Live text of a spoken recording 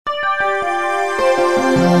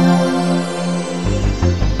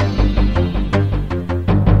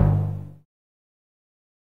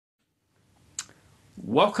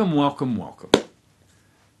Welcome, welcome, welcome.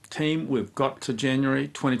 Team, we've got to January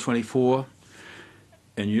 2024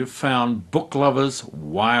 and you've found Book Lovers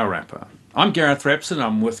Wairarapa. I'm Gareth Rapson.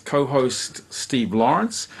 I'm with co-host Steve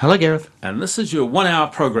Laurence. Hello, Gareth. And this is your 1 hour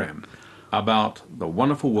program about the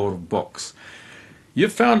wonderful world of books.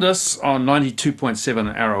 You've found us on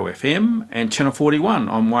 92.7 Arrow FM and Channel 41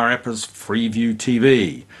 on Wairarapa's Freeview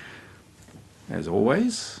TV. As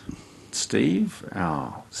always, Steve,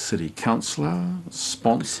 our city councillor,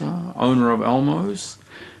 sponsor, owner of Elmo's,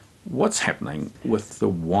 what's happening with the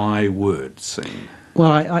Y word scene?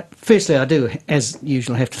 Well, firstly, I do, as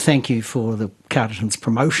usual, have to thank you for the Carterton's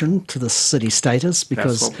promotion to the city status,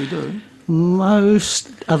 because that's what we do.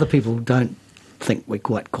 Most other people don't think we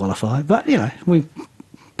quite qualify. But, you know, we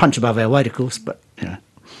punch above our weight, of course, but, you know,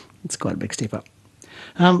 it's quite a big step up.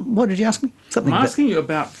 What did you ask me? I'm asking you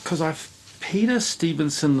about, because Peter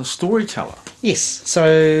Stevenson, the storyteller. Yes,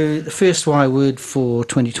 so the first Y word for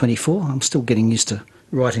 2024, I'm still getting used to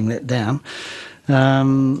writing that down,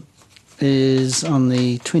 is on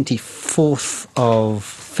the 24th of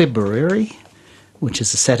February, which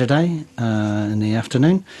is a Saturday in the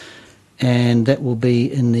afternoon, and that will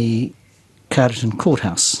be in the Carterton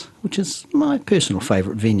Courthouse, which is my personal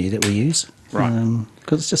favourite venue that we use. Right.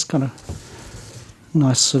 Because it's just kind of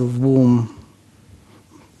nice, sort of warm.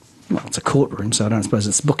 Well, it's a courtroom, so I don't suppose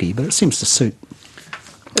it's booky, but it seems to suit.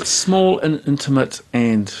 It's small and intimate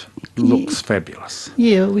and looks fabulous.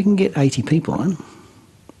 Yeah, we can get 80 people in.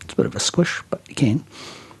 It's a bit of a squish, but you can.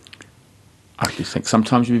 I do think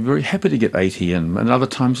sometimes you'd be very happy to get 80 in, and other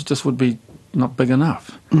times it just would be not big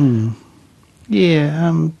enough.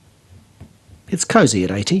 Yeah, it's cosy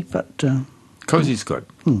at 80, but... Cosy's good.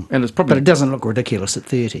 And it's probably... But it doesn't look ridiculous at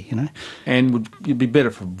 30, you know. And you'd be better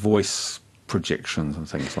for voice projections and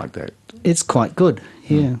things like that. It's quite good,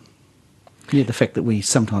 yeah. Yeah, the fact that we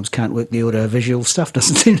sometimes can't work the audio-visual stuff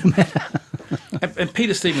doesn't seem to matter. and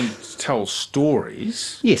Peter Stevens tells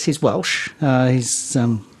stories. Yes, he's Welsh. He's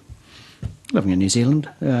living in New Zealand.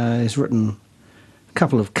 He's written a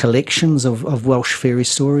couple of collections of Welsh fairy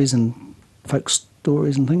stories and folk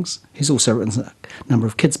stories and things. He's also written a number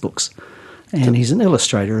of kids' books. And he's an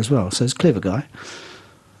illustrator as well, so he's a clever guy.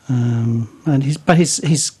 And he's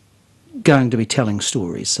going to be telling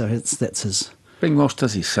stories, so that's his... Being Welsh,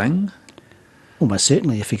 does he sing? Almost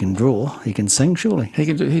certainly. If he can draw, he can sing, surely. He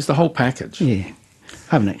can do. He's the whole package. Yeah.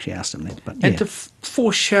 I haven't actually asked him that, but yeah. And to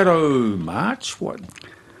foreshadow March, what?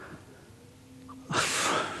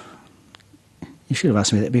 You should have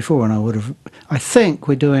asked me that before, and I would have... I think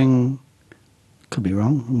we're doing... Could be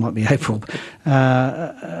wrong. It might be April.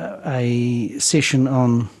 A session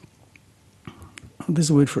on...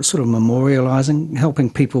 There's a word for it, sort of memorialising,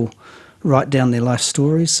 helping people write down their life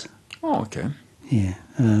stories. Oh, okay. Yeah.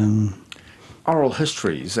 Oral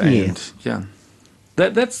histories and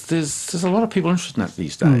there's a lot of people interested in that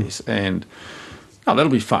these days, and that'll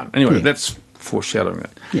be fun. Anyway, that's foreshadowing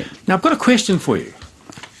it. Yeah. Now I've got a question for you.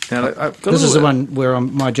 Now this is the one where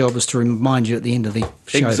my job is to remind you at the end of the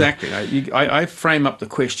show. Exactly. I frame up the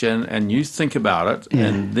question and you think about it,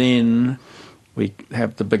 and then we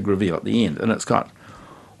have the big reveal at the end. And it's got,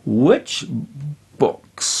 which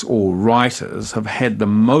books or writers have had the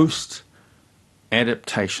most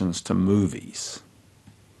adaptations to movies?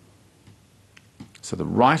 So the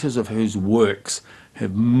writers of whose works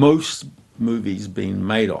have most movies been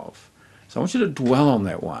made of. So I want you to dwell on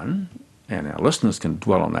that one, and our listeners can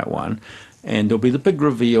dwell on that one, and there'll be the big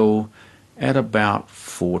reveal at about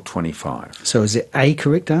 4:25. So is it a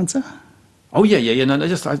correct answer? Oh yeah. No,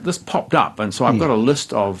 this popped up, and so I've got a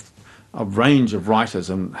list of a range of writers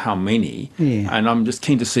and how many, and I'm just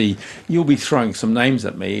keen to see. You'll be throwing some names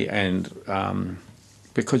at me, and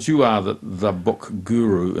because you are the book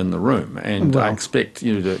guru in the room, and I expect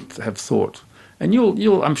you to have thought, and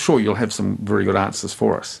I'm sure you'll have some very good answers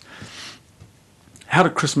for us. How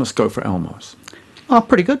did Christmas go for Elmo's? Oh,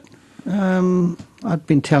 pretty good. I'd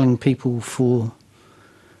been telling people for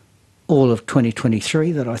all of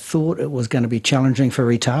 2023 that I thought it was going to be challenging for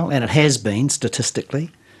retail, and it has been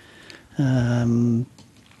statistically. If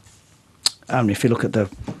you look at the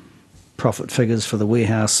profit figures for the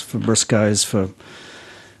warehouse, for Briscoe's,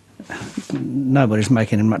 nobody's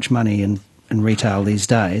making much money in retail these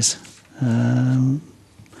days.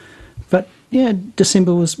 But yeah,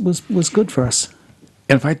 December was good for us.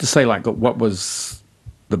 And if I had to say, like, what was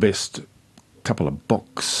the best couple of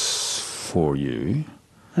books for you?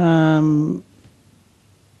 In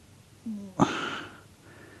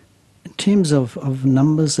terms of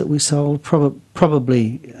numbers that we sold,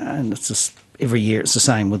 probably, and it's just every year it's the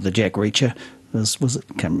same with the Jack Reacher. Was it?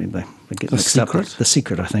 Can't remember. They get mixed up. The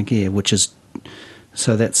Secret, I think. Yeah, which is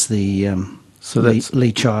so that's the So that's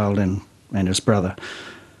Lee Child and his brother.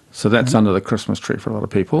 So that's under the Christmas tree for a lot of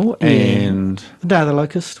people. Yeah. And The Day of the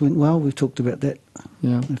Locust went well. We've talked about that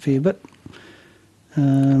a fair bit.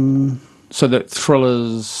 So that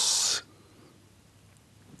thrillers...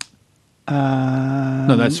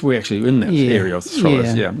 no, we're actually in that area of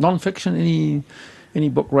thrillers, Non-fiction, any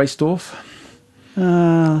book raced off?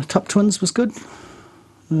 Top Twins was good.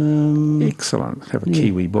 Excellent. Have a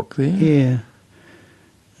Kiwi book there.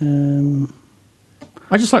 Yeah.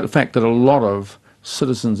 I just like the fact that a lot of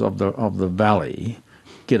citizens of the valley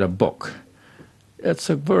get a book. It's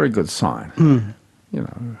a very good sign. You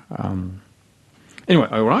know. Anyway,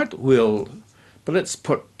 all right. But let's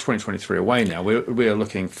put 2023 away now. We're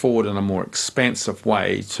looking forward in a more expansive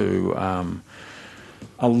way to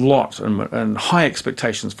a lot and high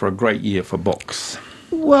expectations for a great year for books.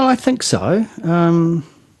 Well, I think so.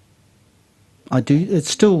 I do. It's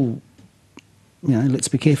still, let's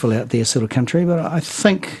be careful out there sort of country, but I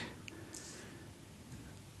think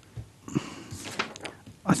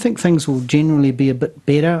things will generally be a bit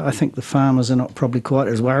better. I think the farmers are not probably quite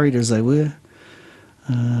as worried as they were.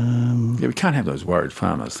 We can't have those worried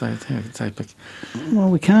farmers. Well,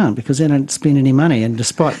 we can't because they don't spend any money, and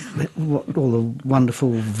despite all the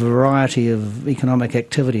wonderful variety of economic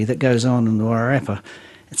activity that goes on in the Wairarapa,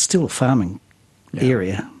 it's still a farming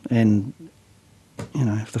area. And,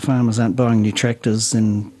 if the farmers aren't buying new tractors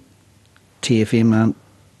and TFM aren't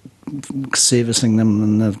servicing them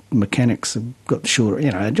and the mechanics have got shorter,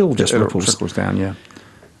 it all just trickles down, yeah.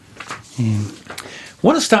 I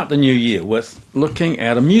want to start the new year with looking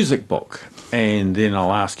at a music book, and then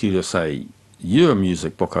I'll ask you to say your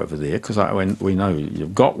music book over there, because we know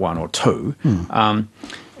you've got one or two. And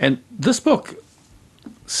this book,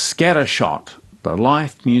 Scattershot, The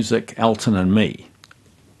Life, Music, Elton and Me,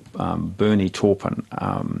 Bernie Taupin,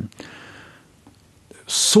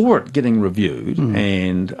 saw it getting reviewed,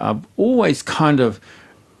 and I've always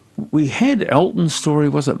we had Elton's story,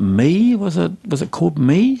 was it Me? Was it called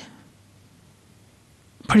Me?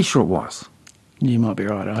 Pretty sure it was. You might be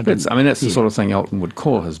right. That's the sort of thing Elton would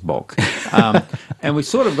call his book. And we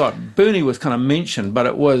sort of got, Bernie was kind of mentioned, but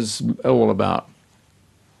it was all about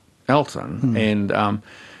Elton.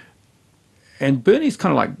 And Bernie's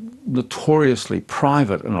kind of like notoriously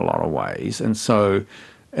private in a lot of ways. And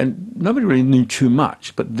nobody really knew too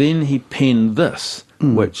much. But then he penned this,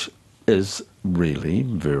 which is really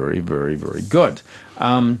very, very, very good.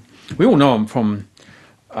 We all know him from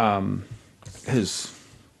his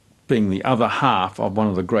being the other half of one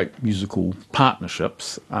of the great musical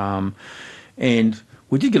partnerships. And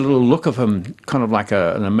we did get a little look of him, kind of like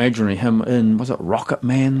an imaginary him in, was it Rocket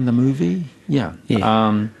Man, the movie? Yeah.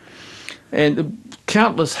 And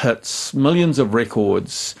countless hits, millions of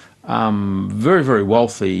records, very, very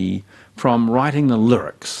wealthy from writing the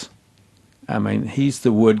lyrics. I mean, he's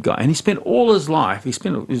the word guy. And he spent all his life, he's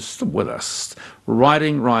still with us,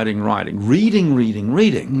 writing, reading.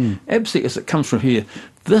 Absolutely, as it comes from here,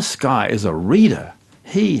 this guy is a reader.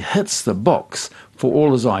 He hits the box for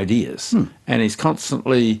all his ideas. And he's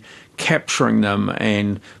constantly capturing them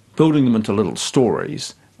and building them into little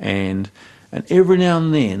stories. And every now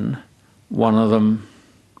and then, one of them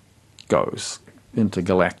goes into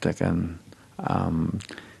galactic and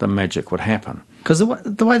the magic would happen. Because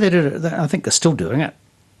the way they did it, I think they're still doing it.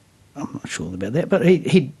 I'm not sure about that, but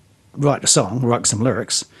he'd write a song, write some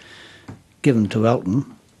lyrics, give them to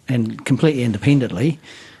Elton, and completely independently,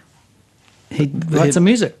 he'd write some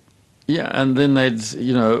music. Yeah, and then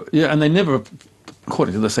and they never,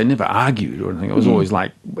 according to this, they never argued or anything. It was always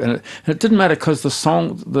like, and it didn't matter because the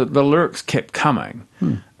song, the lyrics kept coming,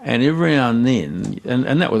 and every now and then,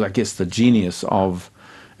 and that was, I guess, the genius of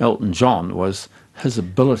Elton John, was his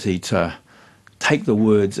ability to take the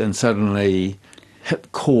words and suddenly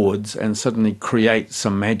hit chords and suddenly create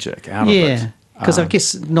some magic out of it. Yeah, because I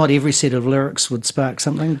guess not every set of lyrics would spark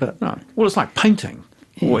something, but... No, well, it's like painting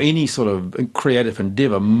or any sort of creative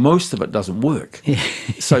endeavour. Most of it doesn't work. Yeah.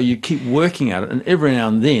 So you keep working at it, and every now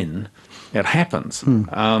and then it happens.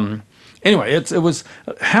 Anyway, it was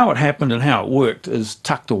how it happened and how it worked is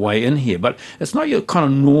tucked away in here, but it's not your kind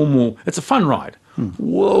of normal... It's a fun ride.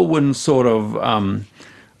 Whirlwind sort of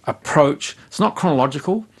approach. It's not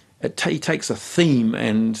chronological. He takes a theme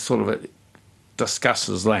and sort of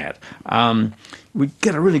discusses that. We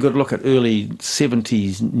get a really good look at early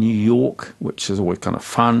 70s New York, which is always kind of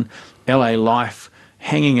fun. LA life,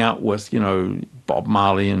 hanging out with, Bob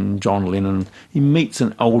Marley and John Lennon. He meets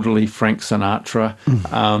an elderly Frank Sinatra.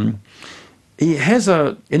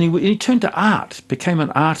 He turned to art, became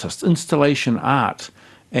an artist, installation art,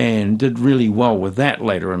 and did really very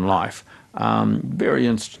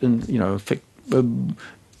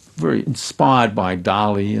very inspired by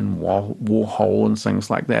Dali and Warhol and things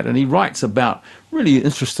like that. And he writes about, really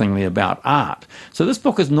interestingly, about art. So this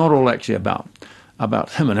book is not all actually about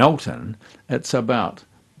him and Elton. It's about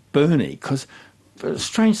Bernie, because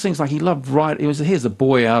strange things like he loved writing. Here's a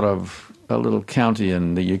boy out of a little county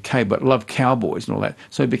in the UK, but loved cowboys and all that.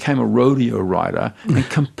 So he became a rodeo rider and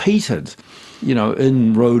competed,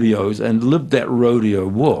 in rodeos and lived that rodeo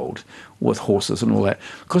world with horses and all that,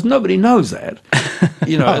 because nobody knows that,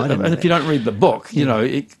 No, and if you don't read the book,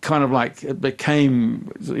 it kind of like it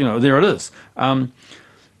became, there it is.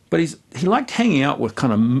 But he liked hanging out with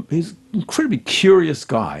he's an incredibly curious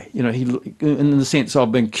guy, he in the sense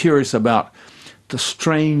of being curious about the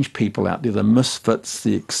strange people out there, the misfits,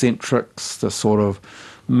 the eccentrics, the sort of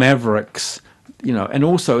mavericks, and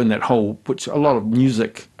also in that whole, which a lot of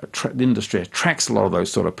music industry attracts a lot of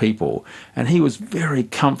those sort of people, and he was very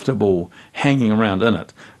comfortable hanging around in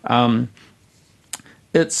it.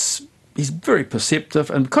 He's very perceptive,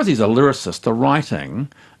 and because he's a lyricist, the writing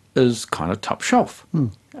is kind of top shelf.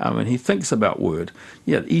 And he thinks about word.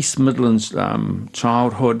 Yeah, East Midlands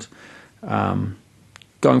childhood,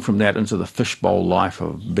 going from that into the fishbowl life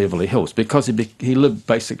of Beverly Hills, because he lived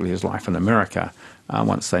basically his life in America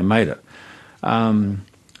once they made it.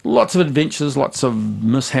 Lots of adventures, lots of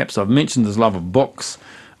mishaps. I've mentioned his love of books.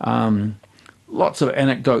 Lots of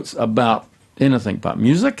anecdotes about anything but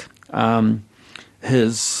music.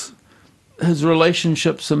 His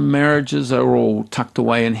relationships and marriages are all tucked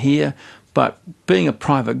away in here. But being a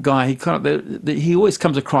private guy, he always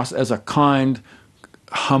comes across as a kind,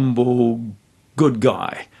 humble, good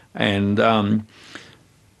guy. And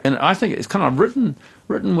I think it's kind of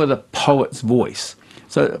written with a poet's voice.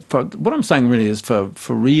 So what I'm saying really is for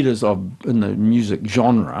readers in the music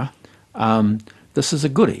genre, this is a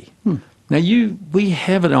goodie. Now we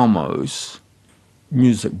have at Elmo's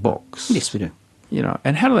music books. Yes, we do.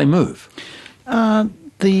 And how do they move?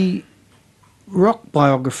 The rock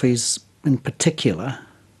biographies in particular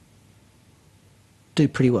do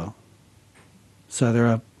pretty well. So there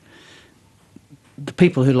are the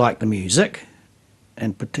people who like the music,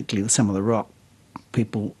 and particularly some of the rock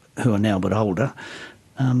people who are now a bit older,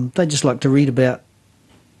 they just like to read about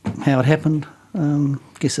how it happened.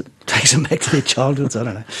 Guess it takes them back to their childhoods. I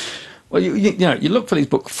don't know. Well, you look for these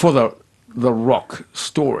books for the rock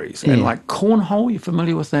stories, and like Cornhole. You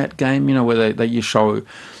familiar with that game? Where you show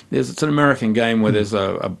it's an American game where there's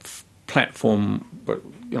a platform, but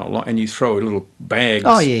and you throw little bags.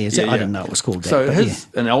 Oh yeah. I didn't know it was called that. So his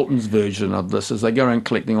and Elton's version of this is they go around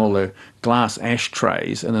collecting all the glass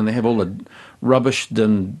ashtrays, and then they have all the rubbish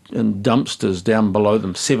in dumpsters down below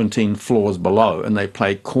them, 17 floors below, and they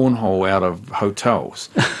play cornhole out of hotels.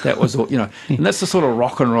 That was all, and that's the sort of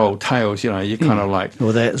rock and roll tales. You kind of like.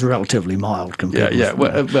 Well, that's relatively mild compared. Yeah.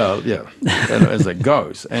 Well, as it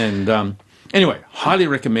goes, and anyway, highly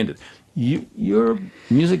recommended. Your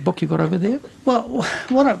music book you got over there? Well,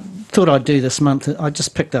 what I thought I'd do this month, I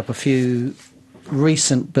just picked up a few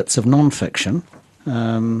recent bits of non-fiction,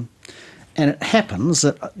 and it happens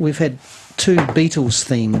that we've had 2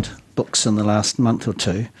 Beatles-themed books in the last month or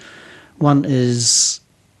two. One is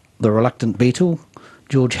The Reluctant Beatle,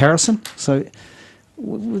 George Harrison. So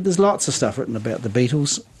there's lots of stuff written about the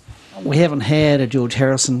Beatles. We haven't had a George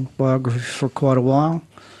Harrison biography for quite a while.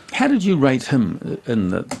 How did you rate him in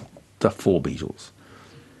the 4 Beatles?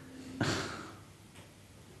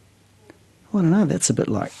 Well, I don't know. That's a bit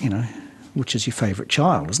like, which is your favourite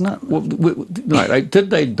child, isn't it? Well, no, did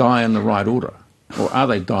they die in the right order? Or are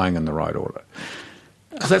they dying in the right order?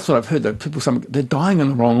 Because that's what I've heard, that people say they're dying in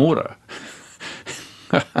the wrong order.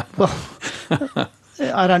 Well,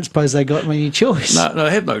 I don't suppose they got any choice. No,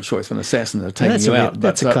 they have no choice when assassins are taking you out.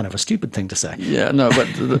 That's a kind of a stupid thing to say. Yeah, no,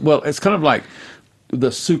 but, well, it's kind of like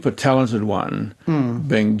the super talented one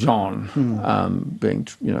being John, being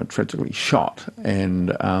tragically shot, and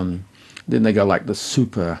then they go like the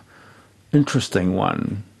super interesting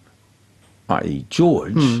one, i.e.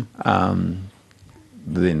 George,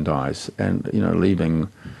 then dies, and leaving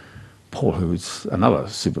Paul, who's another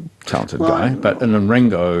super talented guy, but and then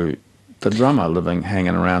Ringo, the drummer,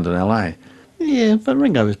 hanging around in LA. Yeah, but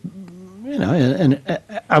Ringo is,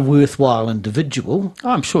 a worthwhile individual. Oh,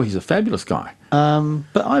 I'm sure he's a fabulous guy.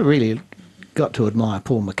 But I really got to admire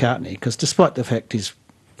Paul McCartney, because despite the fact he's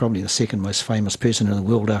probably the second most famous person in the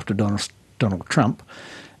world after Donald Trump,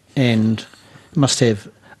 and must have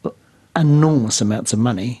enormous amounts of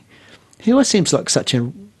money, he always seems like such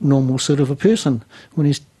a normal sort of a person when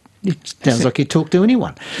he's It sounds like he'd talk to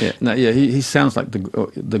anyone. Yeah, no, yeah, he sounds like the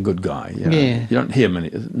good guy. You know? Yeah. You don't hear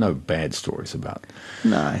no bad stories about.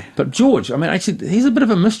 No. But George, I mean, actually, he's a bit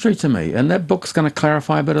of a mystery to me, and that book's going to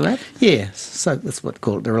clarify a bit of that. Yeah, so that's what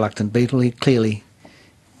call it the reluctant Beatle. He clearly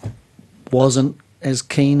wasn't as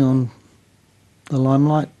keen on the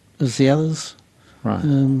limelight as the others.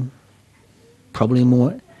 Right. Probably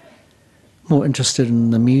more interested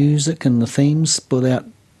in the music and the themes without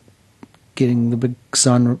getting the big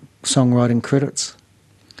songwriting credits.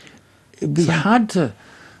 It'd be hard to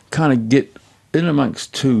kind of get in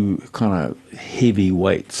amongst two kind of heavy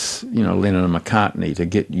weights, you know, Lennon and McCartney, to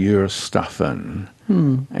get your stuff in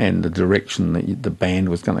and the direction that the band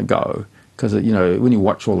was going to go. Because, you know, when you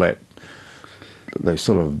watch all that, those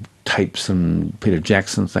sort of tapes and Peter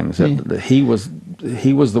Jackson things, that he was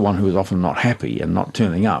the one who was often not happy and not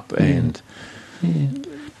turning up. And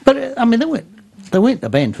But I mean, they weren't a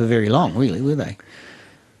band for very long, really, were they?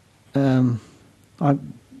 I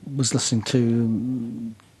was listening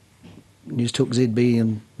to News Talk ZB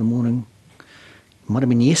in the morning. It might have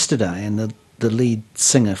been yesterday, and the lead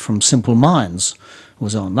singer from Simple Minds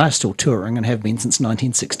was on. They're still touring and have been since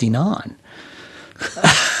 1969.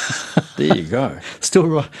 there you go.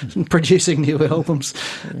 Still producing new albums.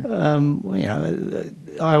 Well, you know,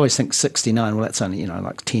 I always think 69, well, that's only, you know,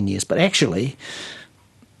 like 10 years. But actually,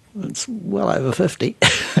 it's well over 50.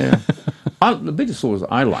 Yeah. The biggest stories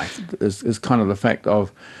I like is kind of the fact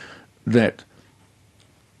of that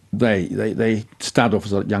they start off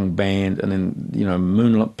as a young band and then, you know,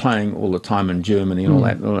 moonlight playing all the time in Germany and all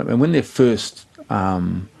that. And when their first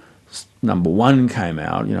number one came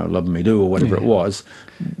out, you know, Love Me Do or whatever it was,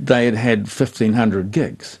 they had 1,500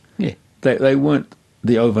 gigs. Yeah. They weren't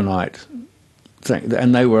the overnight thing,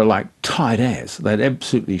 and they were like tight as. They'd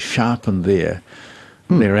absolutely sharpened their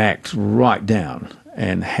act right down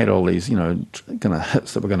and had all these, you know, kind of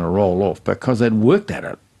hits that were going to roll off because they'd worked at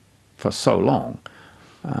it for so long.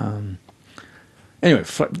 Anyway,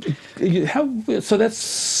 so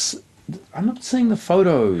that's. I'm not seeing the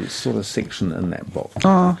photos sort of section in that book.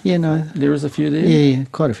 Oh, yeah, no. There is a few there? Yeah,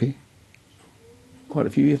 quite a few. Quite a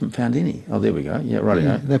few. You haven't found any. Oh, there we go. Yeah, right.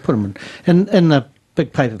 Yeah, they put them in the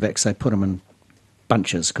big paperbacks, they put them in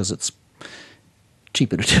bunches because it's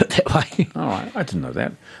cheaper to do it that way. All right. I didn't know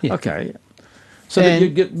that. Yeah. Okay. So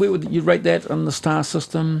where would you rate that on the star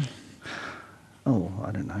system? Oh,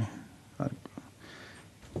 I don't know. I'm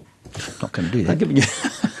not going to do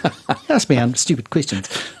that. Ask me stupid questions.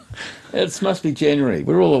 It must be January.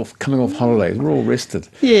 We're all coming off holidays. We're all rested.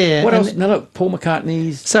 Yeah. What else? No, look, Paul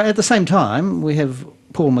McCartney's. So at the same time, we have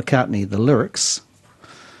Paul McCartney, the lyrics.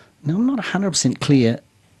 Now, I'm not 100% clear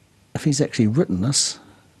if he's actually written this,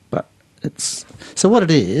 but it's... So what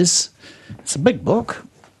it is, it's a big book.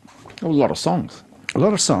 A lot of songs. A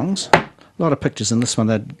lot of songs. A lot of pictures in this one.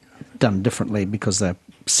 They're done differently because they're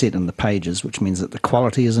set in the pages, which means that the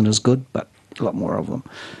quality isn't as good, but a lot more of them.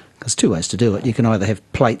 There's two ways to do it. You can either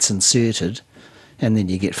have plates inserted, and then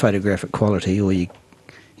you get photographic quality, or you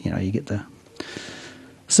get the.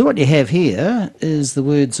 So what you have here is the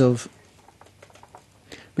words of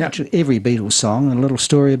actually every Beatles song and a little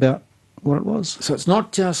story about what it was. So it's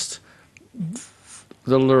not just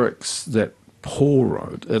the lyrics that Paul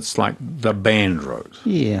wrote; it's like the band wrote.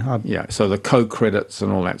 Yeah. So the co-credits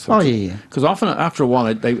and all that sort of thing. Yeah. Because often after a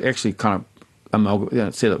while they actually kind of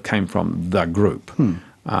said it came from the group.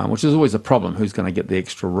 Which is always a problem. Who's going to get the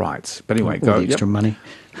extra rights? But anyway, the extra money.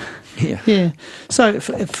 Yeah. So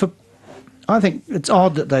I think it's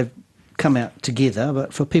odd that they've come out together,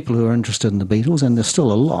 but for people who are interested in the Beatles, and there's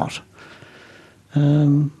still a lot,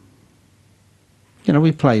 you know,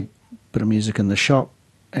 we play a bit of music in the shop,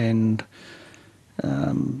 and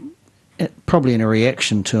probably in a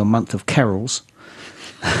reaction to a month of carols.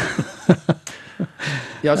 Yeah,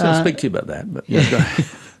 I was going to speak to you about that, but yeah.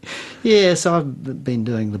 Yeah, so I've been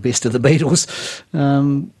doing the best of the Beatles,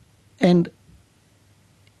 and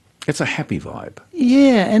it's a happy vibe.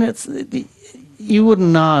 Yeah, and you wouldn't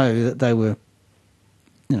know that they were,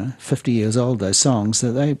 50 years old. Those songs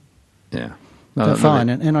they're fine,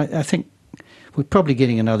 and I think we're probably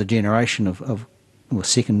getting another generation of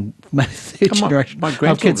second, maybe third generation. My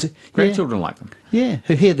grandchildren like them. Yeah,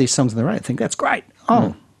 who hear these songs on the radio and think that's great.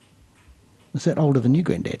 Oh. Is that older than you,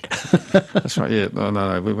 Granddad? That's right, yeah.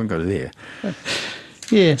 No, we won't go there.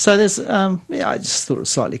 Yeah, so there's, I just thought it was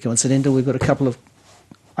slightly coincidental. We've got a couple of,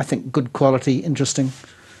 I think, good quality, interesting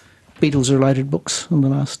Beatles-related books in the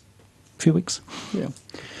last few weeks. Yeah.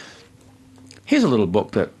 Here's a little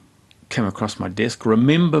book that came across my desk,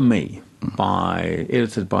 Remember Me,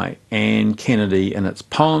 edited by Anne Kennedy, and it's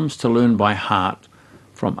Poems to Learn by Heart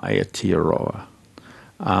from Aotearoa.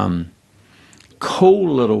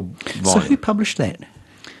 cool little So volume. who published that?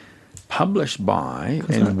 Published by,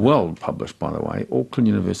 and well published, by the way, Auckland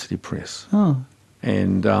University Press. Oh,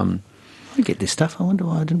 And I get this stuff. I wonder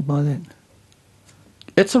why I didn't buy that.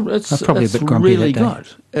 it's probably a bit grumpy really that day.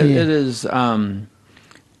 good. Yeah. It is.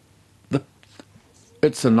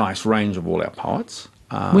 It's a nice range of all our poets.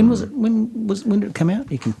 When was it? When did it come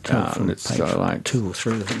out? You can tell from it's page like 2 or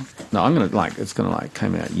 3, I think. No, it's gonna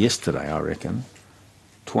came out yesterday, I reckon.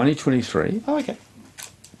 2023. Oh, okay.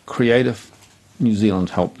 Creative New Zealand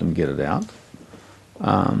helped them get it out.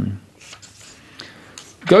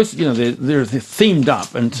 Goes, they're themed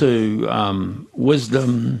up into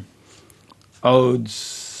wisdom,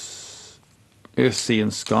 odes, earth, sea,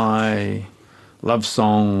 and sky, love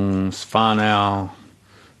songs, whānau,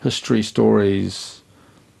 history stories,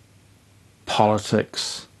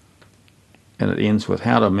 politics, and it ends with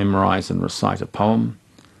how to memorise and recite a poem.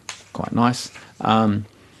 Quite nice.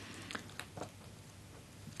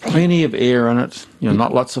 Plenty of air in it,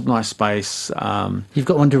 not lots of nice space. You've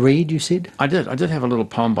got one to read, you said? I did have a little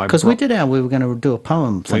poem by... Because we were going to do a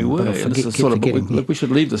poem thing, We were. but I This is keep forgetting. look, we should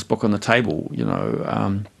leave this book on the table,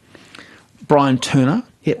 Brian Turner,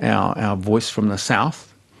 Yep. our voice from the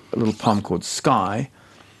south, a little poem called Sky.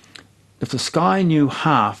 If the sky knew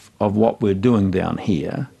half of what we're doing down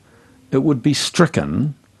here, it would be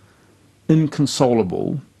stricken,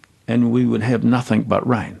 inconsolable, and we would have nothing but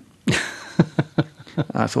rain.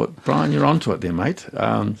 I thought, Brian, you're onto it there, mate.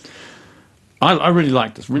 I really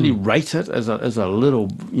like this. Really rate it as a little,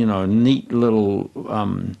 neat little.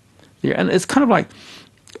 Yeah, and it's kind of like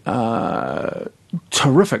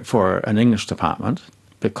terrific for an English department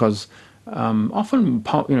because often,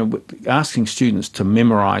 asking students to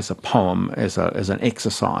memorise a poem as an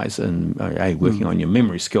exercise in working on your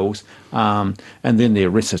memory skills, and then their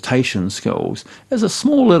recitation skills is a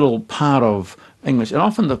small little part of English. And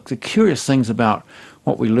often the curious things about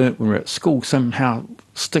what we learnt when we were at school somehow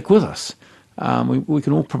stick with us. We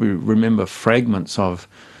can all probably remember fragments of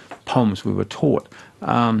poems we were taught.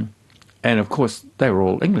 And of course, they were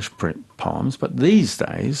all English poems, but these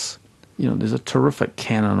days, there's a terrific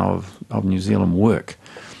canon of New Zealand work.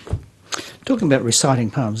 Talking about reciting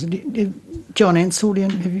poems, John Ansell,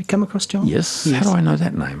 have you come across John? Yes. How do I know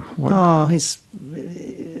that name? Oh, he's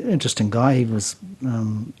an interesting guy. He was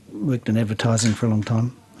worked in advertising for a long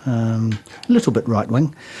time. A little bit right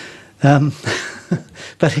wing,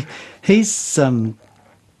 but he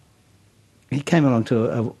came along to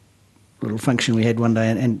a little function we had one day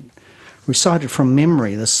and recited from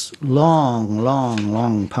memory this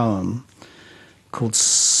long poem called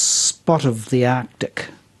 "Spot of the Arctic,"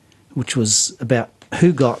 which was about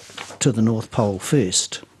who got to the North Pole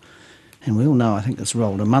first. And we all know, I think it's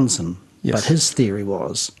Roald Amundsen. Yes. But his theory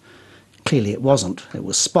was, clearly it wasn't. It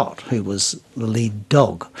was Spot, who was the lead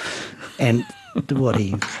dog. And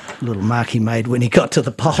little mark he made when he got to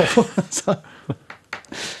the pole. So,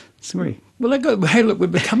 sorry. Well, hey, look, we're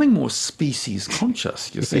becoming more species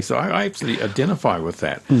conscious, you see, so I absolutely identify with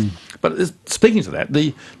that. But speaking to that,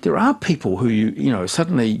 there are people who,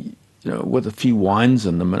 suddenly, with a few wines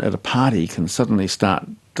in them at a party can suddenly start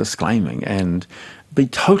disclaiming and be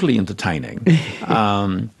totally entertaining.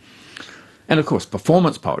 And, of course,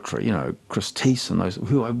 performance poetry, Chris Teese and those,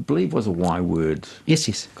 who I believe was a Y word. Yes.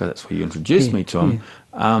 Because that's where you introduced me to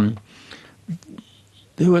him.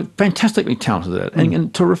 Who are fantastically talented at it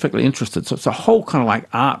and terrifically interested. So it's a whole kind of like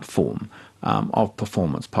art form of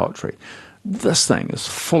performance poetry. This thing is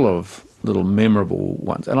full of little memorable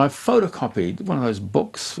ones. And I photocopied one of those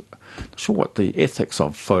books, not sure what the ethics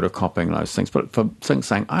of photocopying those things, but for things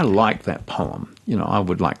saying, I like that poem. I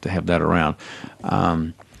would like to have that around.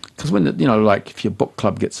 Because when, like if your book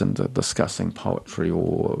club gets into discussing poetry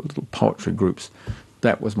or little poetry groups,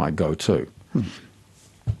 that was my go-to.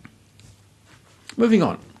 Moving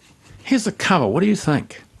on. Here's the cover. What do you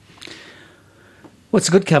think? Well, it's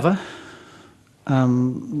a good cover.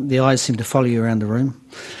 The eyes seem to follow you around the room.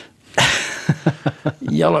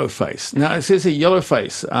 Yellow face. Now, it says here, yellow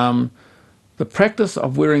face. The practice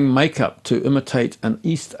of wearing makeup to imitate an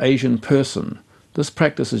East Asian person. This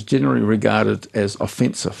practice is generally regarded as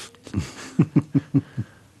offensive.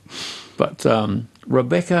 But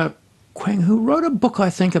Rebecca Quang, who wrote a book, I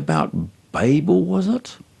think, about Babel, was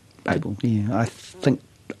it? Babel, yeah, I think.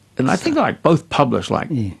 And I think both published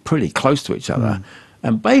pretty close to each other.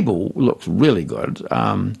 And Babel looks really good.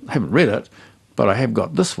 I haven't read it, but I have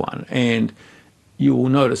got this one. And you will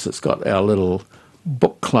notice it's got our little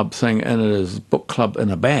book club thing, and it is book club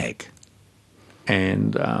in a bag.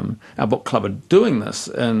 And our book club are doing this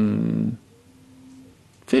in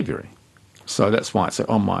February. So that's why it's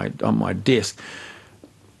on my desk.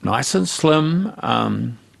 Nice and slim.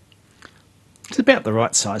 It's about the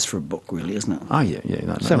right size for a book, really, isn't it? Oh, yeah.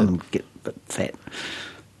 No, Some of them get a bit fat.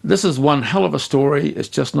 This is one hell of a story. It's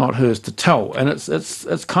just not hers to tell, and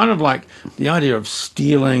it's kind of like the idea of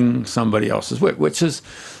stealing somebody else's work, which is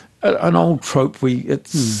an old trope.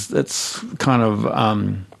 It's kind of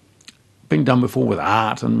been done before with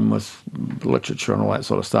art and with literature and all that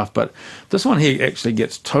sort of stuff. But this one here actually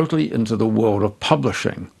gets totally into the world of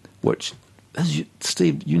publishing, which,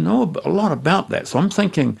 Steve, you know a lot about that. So I'm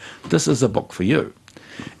thinking this is a book for you.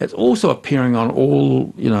 It's also appearing on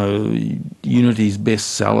all, Unity's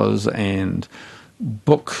bestsellers and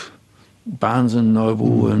Barnes and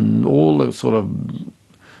Noble and all the sort of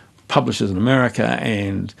publishers in America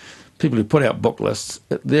and people who put out book lists.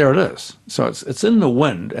 There it is. So it's in the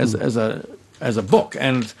wind as a book,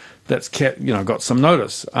 and that's got some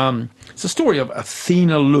notice. It's a story of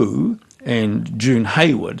Athena Lou and June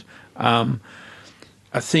Hayward.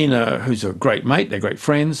 Athena, who's a great mate, they're great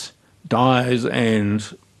friends, dies,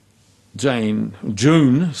 and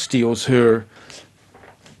June steals her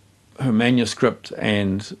manuscript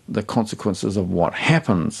and the consequences of what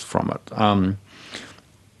happens from it.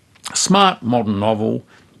 Smart modern novel.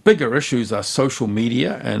 Bigger issues are social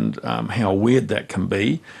media and how weird that can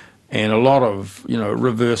be, and a lot of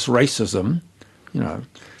reverse racism,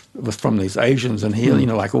 from these Asians in here,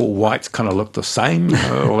 like all whites kind of look the same,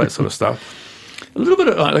 all that sort of stuff. A little bit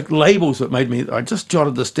of like labels that made me. I just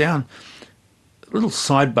jotted this down. A little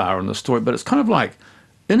sidebar in the story, but it's kind of like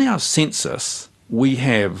in our census we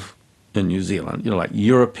have in New Zealand, like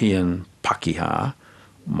European Pakeha,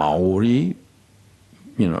 Maori,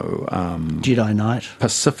 Jedi Knight,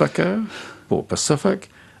 Pacifica or Pacific,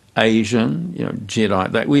 Asian,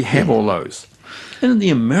 Jedi. That we have all those. And in the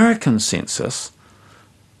American census,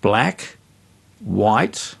 black,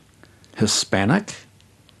 white, Hispanic,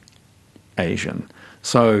 Asian.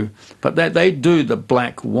 So, but they do the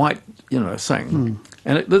black-white, thing.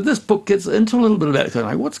 And this book gets into a little bit of that,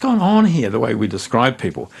 like, what's going on here, the way we describe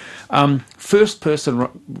people. First-person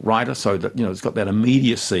writer, so that, it's got that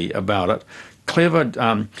immediacy about it. Clever.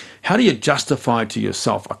 How do you justify to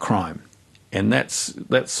yourself a crime? And that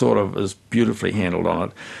sort of is beautifully handled on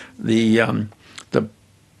it. The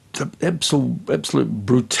absolute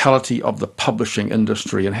brutality of the publishing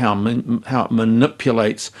industry and how it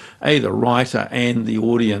manipulates the writer and the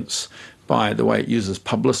audience by the way it uses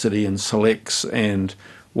publicity and selects and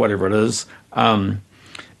whatever it is.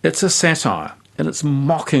 It's a satire, and it's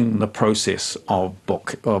mocking the process of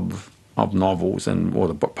novels or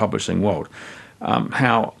the book publishing world.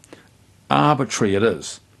 How arbitrary it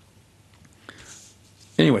is.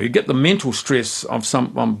 Anyway, you get the mental stress of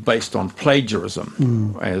based on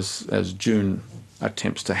plagiarism as June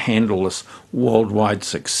attempts to handle this worldwide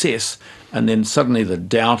success, and then suddenly the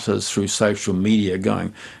doubters through social media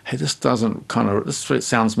going, hey, this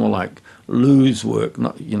sounds more like Lou's work,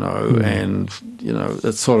 and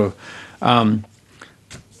it's sort of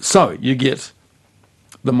so you get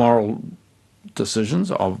the moral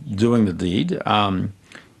decisions of doing the deed.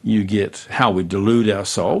 You get how we delude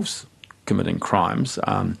ourselves, committing crimes,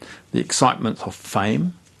 the excitement of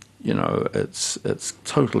fame, it's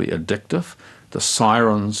totally addictive, the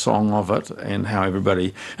siren song of it, and how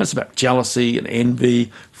it's about jealousy and envy,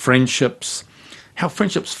 friendships, how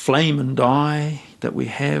friendships flame and die that we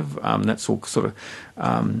have, that's all sort of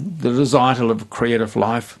the desire to live a creative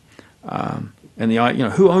life, and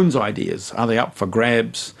who owns ideas? Are they up for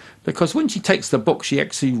grabs? Because when she takes the book, she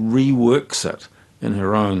actually reworks it in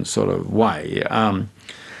her own sort of way.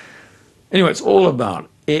 Anyway, it's all about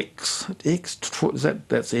X.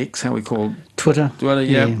 That's X, how we call Twitter,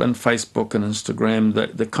 yeah, and Facebook and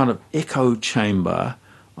Instagram. The kind of echo chamber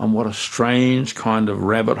on what a strange kind of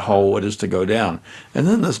rabbit hole it is to go down. And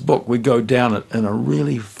in this book, we go down it in a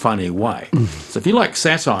really funny way. So if you like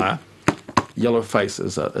satire, Yellowface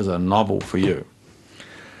is a novel for you.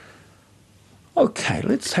 Okay,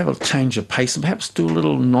 let's have a change of pace and perhaps do a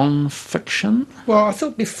little non-fiction. Well, I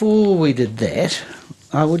thought before we did that,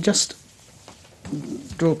 I would just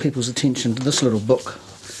draw people's attention to this little book,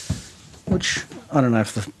 which I don't know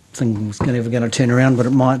if the thing's ever going to turn around, but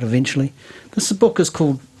it might eventually. This book is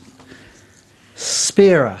called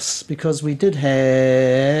Spare Us, because we did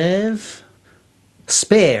have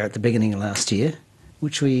Spare at the beginning of last year,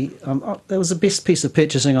 which that was the best piece of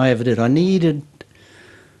purchasing I ever did. I knew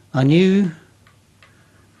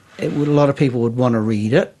a lot of people would want to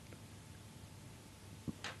read it,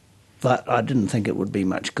 but I didn't think it would be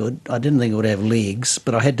much good. I didn't think it would have legs,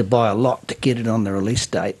 but I had to buy a lot to get it on the release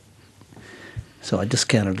date. So I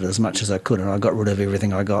discounted it as much as I could, and I got rid of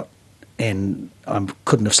everything I got, and I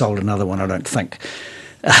couldn't have sold another one, I don't think.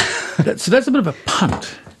 So that's a bit of a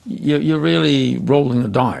punt. you're really rolling the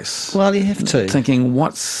dice. Well, you have to. Thinking,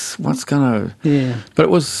 what's going to... Yeah. But it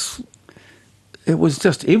was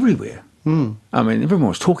just everywhere. Mm. I mean, everyone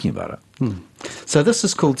was talking about it. Mm. So this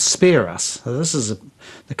is called Spare Us. So this is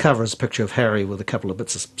the cover is a picture of Harry with a couple of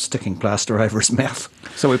bits of sticking plaster over his mouth.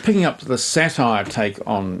 So we're picking up the satire take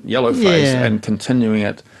on Yellowface and continuing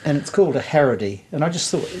it. And it's called a Harrody. And I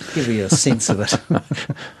just thought it'd give you a sense of it.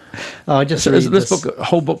 Is this book, a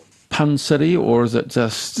whole book, Pun City, or is it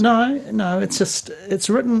just... No, it's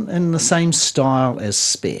written in the same style as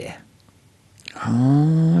Spare.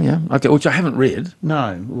 Oh, yeah. Okay, which I haven't read.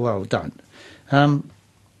 No, well, don't.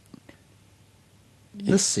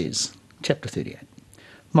 This says, chapter 38,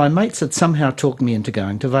 my mates had somehow talked me into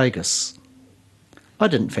going to Vegas. I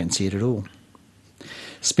didn't fancy it at all.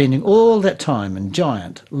 Spending all that time in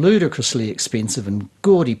giant, ludicrously expensive and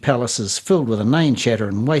gaudy palaces filled with inane chatter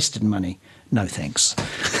and wasted money. No thanks.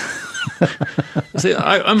 See,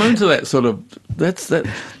 I'm into that sort of...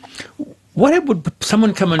 What would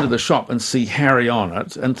someone come into the shop and see Harry on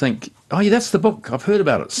it and think, oh, yeah, that's the book, I've heard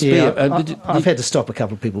about it. Spare. Yeah, I've had to stop a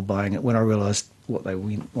couple of people buying it when I realised what they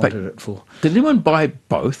wanted it for. Did anyone buy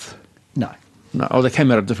both? No. No. Oh, they came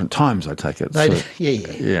out at different times, I take it.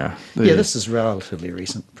 Yeah, this is relatively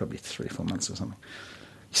recent, probably 3 or 4 months or something.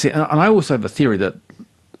 See, and I also have a theory that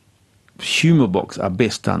humour books are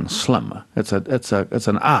best done slim. It's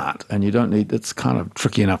an art, and you don't need... It's kind of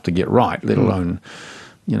tricky enough to get right, let alone...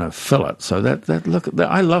 fill it. So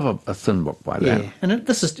I love a thin book by that. Yeah, and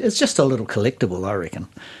it's just a little collectible, I reckon.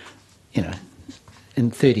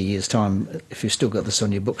 In 30 years' time, if you've still got this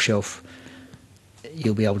on your bookshelf,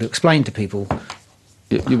 you'll be able to explain to people.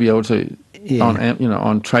 You'll be able to,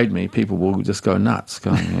 on Trade Me, people will just go nuts,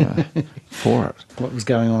 going for it. What was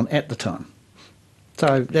going on at the time.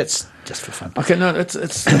 So that's just for fun. Okay, no,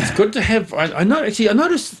 it's good to have. I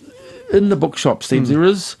noticed in the bookshop, Steve, there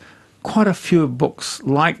is quite a few books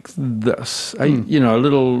like this,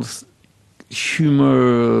 little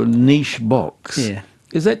humour niche books. Yeah.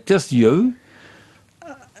 Is that just you?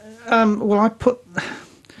 Well,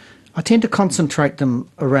 I tend to concentrate them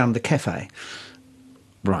around the cafe.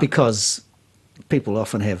 Right. Because people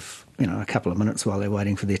often have, a couple of minutes while they're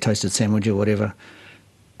waiting for their toasted sandwich or whatever,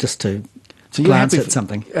 just to glance at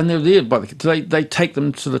something. And they're there, do they take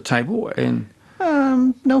them to the table? And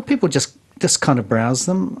no, people just kind of browse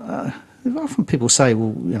them. Often people say,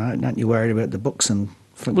 well, aren't you worried about the books? And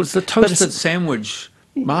well, it's the toasted sandwich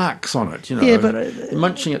marks on it, Yeah, but...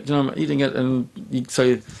 munching it, eating it, and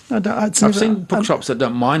I've never, seen bookshops that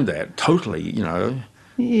don't mind that, totally,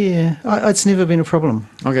 Yeah, it's never been a problem.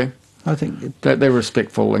 Okay. I think... They're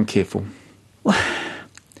respectful and careful.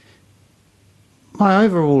 My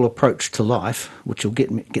overall approach to life, which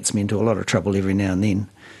gets me into a lot of trouble every now and then,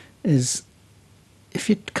 is if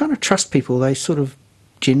you kind of trust people, they sort of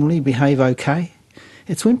generally behave okay.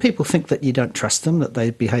 It's when people think that you don't trust them that they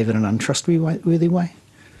behave in an untrustworthy way.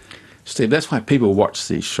 Steve, that's why people watch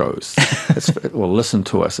these shows. Well, listen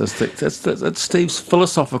to us. It's Steve's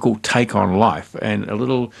philosophical take on life, and a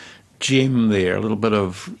little gem there, a little bit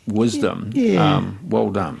of wisdom. Yeah. Well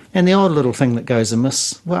done. And the odd little thing that goes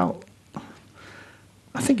amiss, well,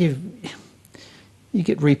 I think you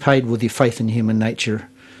get repaid with your faith in human nature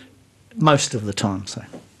most of the time. So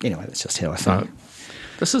anyway, that's just how I think.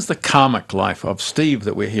 This is the karmic life of Steve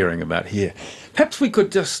that we're hearing about here. Perhaps we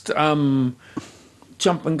could just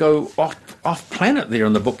jump and go off planet there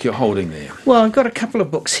in the book you're holding there. Well, I've got a couple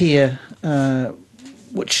of books here,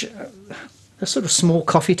 which are sort of small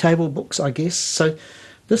coffee table books, I guess. So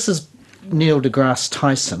this is Neil deGrasse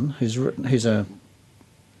Tyson, who's a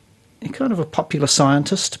kind of a popular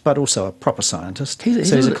scientist, but also a proper scientist.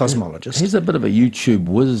 He's a cosmologist. He's a bit of a YouTube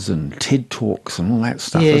whiz and TED Talks and all that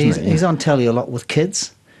stuff, isn't he? He's on telly a lot with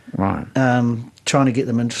kids. Right. Trying to get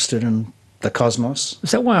them interested in the cosmos. Is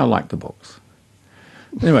that why I like the books?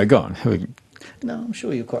 Anyway, go on. No, I'm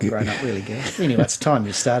sure you're quite grown up, really, Gareth. Anyway, it's time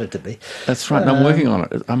you started to be. That's right. I'm working on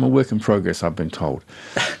it. I'm a work in progress, I've been told.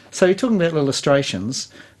 So you're talking about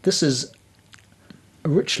illustrations. This is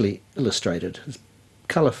richly illustrated. There's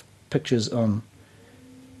colour pictures on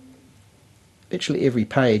virtually every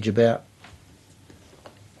page about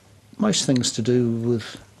most things to do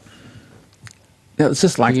with it's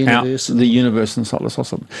just like the universe and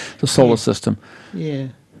the solar system. Yeah.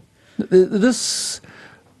 This,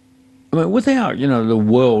 without, the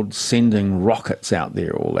world sending rockets out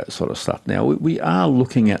there, all that sort of stuff, now we are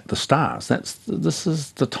looking at the stars. This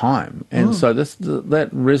is the time. And so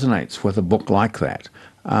that resonates with a book like that.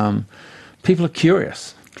 People are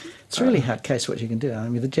curious. It's a really hard case what you can do. I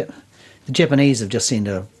mean, the Japanese have just sent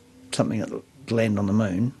something that land on the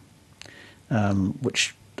moon,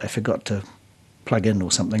 which they forgot to plug in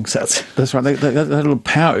or something. So it's, That's right. That little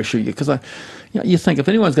power issue, because you think if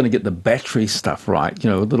anyone's going to get the battery stuff right,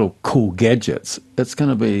 little cool gadgets, it's going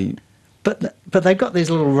to be. but they've got these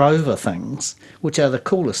little rover things, which are the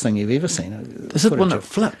coolest thing you've ever seen. Is it one that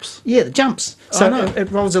flips? Yeah, it jumps. So no.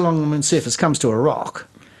 it rolls along the moon's surface, comes to a rock,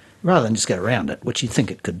 rather than just go around it, which you'd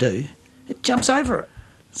think it could do. It jumps over it.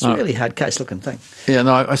 It's a really hard case looking thing. Yeah,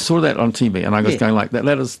 no, I saw that on TV, and I was going like,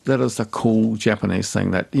 that is a cool Japanese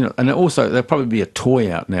thing that, and also there'll probably be a toy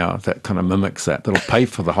out now that kind of mimics that. That'll pay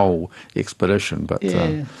for the whole expedition. But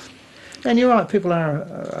yeah. And you're right, people are,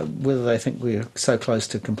 whether they think we're so close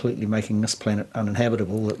to completely making this planet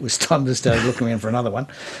uninhabitable that it's time to start looking around for another one,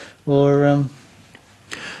 or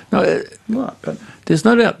what? But there's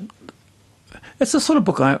no doubt it's the sort of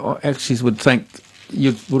book I actually would think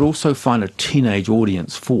you would also find a teenage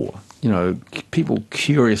audience for, people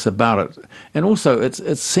curious about it. And also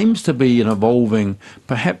it seems to be an evolving,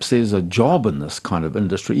 perhaps there's a job in this kind of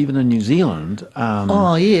industry, even in New Zealand,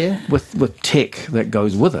 with tech that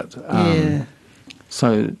goes with it.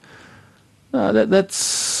 So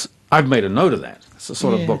that's, I've made a note of that. It's the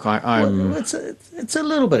sort of book I'm... Well, it's a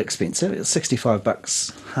little bit expensive. It's $65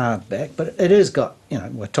 hardback, but it has got,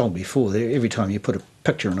 we're told before, every time you put a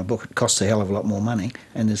picture in a book, it costs a hell of a lot more money,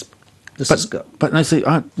 and this has got... But no, see,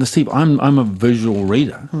 Steve, I'm a visual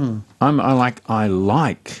reader. I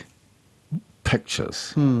like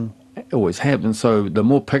pictures. I always have, and so the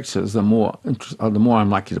more pictures, the more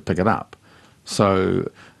I'm likely to pick it up. So,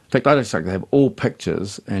 in fact, I just like to have all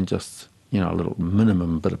pictures and just... a little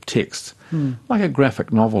minimum bit of text, like a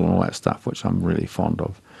graphic novel and all that stuff, which I'm really fond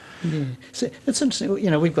of. Yeah, so it's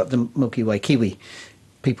interesting. We've got the Milky Way Kiwi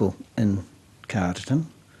people in Carterton,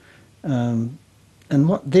 and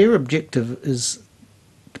what their objective is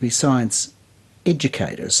to be science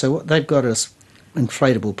educators. So what they've got is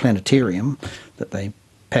inflatable planetarium that they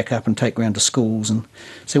pack up and take round to schools, and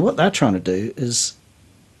so what they're trying to do is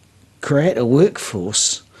create a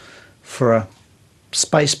workforce for a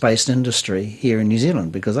space-based industry here in New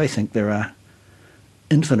Zealand, because they think there are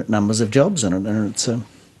infinite numbers of jobs in it, and it's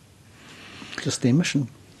just their mission.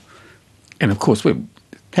 And of course,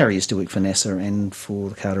 Harry used to work for NASA and for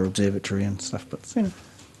the Carter Observatory and stuff, but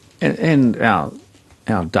and our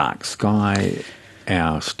dark sky,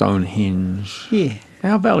 our Stonehenge,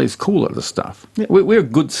 our valley's cool at this stuff. Yep. We're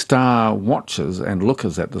good star watchers and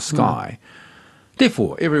lookers at the sky.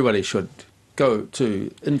 Therefore, everybody should go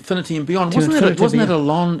to infinity and beyond. Wasn't that a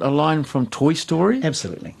line from Toy Story?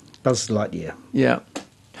 Absolutely. Buzz Lightyear. Yeah.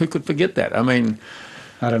 Who could forget that? I mean...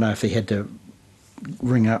 I don't know if he had to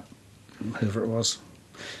ring up whoever it was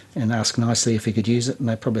and ask nicely if he could use it, and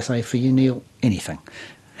they'd probably say, for you, Neil, anything.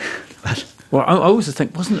 But well, I always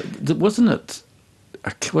think, was it a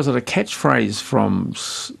catchphrase from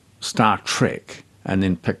Star Trek and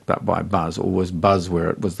then picked up by Buzz, or was Buzz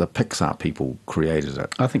where it was the Pixar people created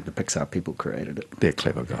it? I think the Pixar people created it. They're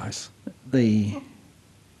clever guys.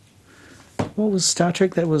 What was Star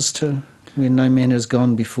Trek? That was to where no man has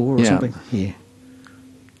gone before or something? Yeah.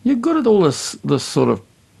 You're good at all this sort of,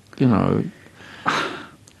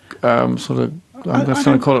 I'm just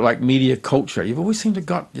going to call it like media culture. You've always seemed to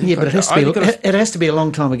got... Yeah, but it has to be a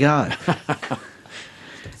long time ago.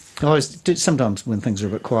 I always do, sometimes when things are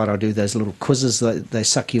a bit quiet, I do those little quizzes that they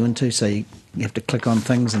suck you into, so you have to click on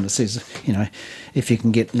things, and it says, if you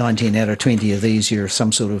can get 19 out of 20 of these, you're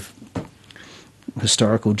some sort of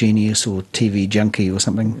historical genius or TV junkie or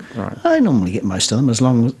something. Right. I normally get most of them, as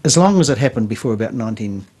long as it happened before about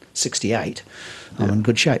 1968. I'm in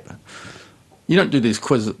good shape. You don't do these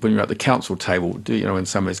quizzes when you're at the council table, do you? When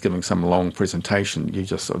somebody's giving some long presentation, you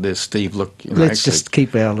just, there's Steve, look... Let's just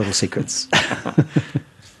keep our little secrets.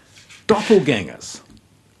 Doppelgangers.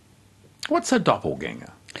 What's a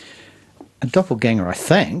doppelganger? A doppelganger, I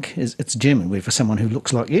think, it's a German word for someone who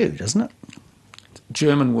looks like you, doesn't it?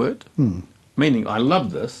 German word? Meaning, I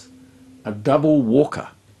love this, a double walker.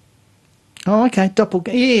 Oh, okay,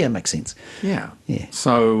 doppelganger. Yeah, makes sense. Yeah. Yeah.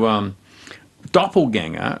 So,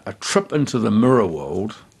 doppelganger, a trip into the mirror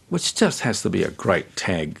world, which just has to be a great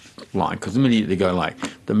tag line, because immediately go like,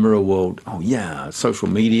 the mirror world, oh yeah, social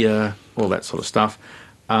media, all that sort of stuff.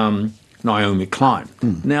 Naomi Klein.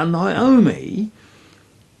 Now, Naomi,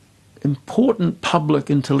 important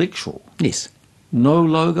public intellectual. Yes. No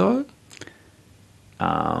logo.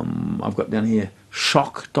 I've got down here,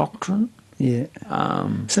 shock doctrine. Yeah.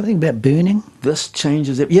 Something about burning. This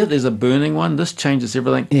changes it. Yeah, there's a burning one. This changes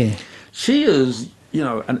everything. Yeah. She is,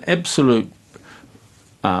 an absolute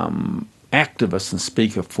activist and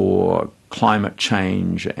speaker for climate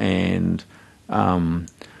change and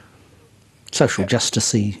social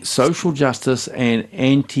justice and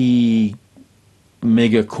anti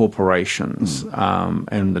mega corporations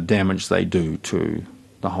and the damage they do to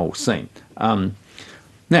the whole scene.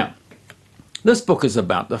 Now, this book is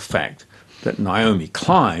about the fact that Naomi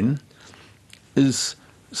Klein is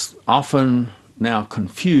often now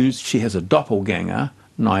confused. She has a doppelganger,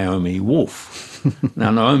 Naomi Wolf.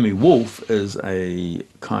 Now, Naomi Wolf is a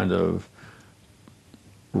kind of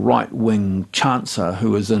right-wing chancer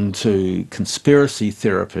who is into conspiracy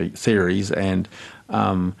theories and,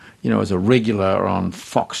 is a regular on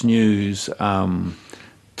Fox News,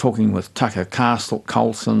 talking with Tucker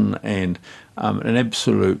Carlson, and an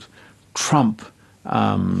absolute Trump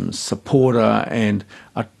supporter, and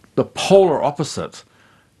the polar opposite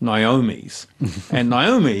Naomi's. And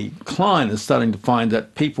Naomi Klein is starting to find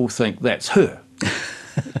that people think that's her,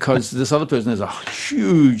 because this other person has a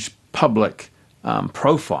huge public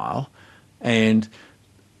profile, and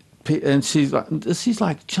she's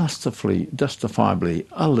like justifiably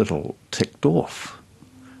a little ticked off.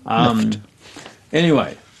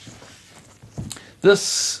 Anyway,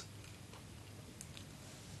 this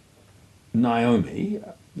Naomi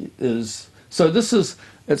is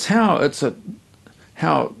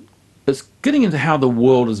it's getting into how the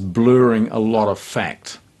world is blurring a lot of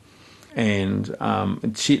fact, and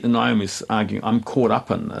Naomi's arguing, I'm caught up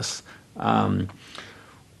in this, and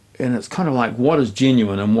it's kind of like what is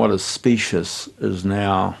genuine and what is specious is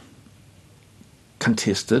now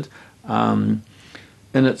contested, and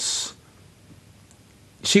it's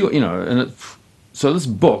so this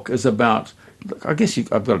book is about, I guess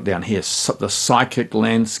I've got it down here, the psychic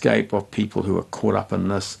landscape of people who are caught up in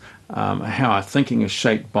this, how our thinking is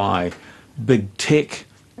shaped by big tech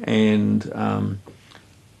and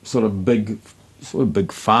sort of big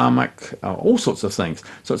pharma, all sorts of things.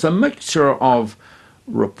 So it's a mixture of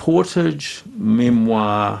reportage,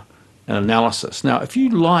 memoir, and analysis. Now, if you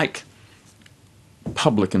like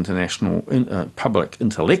public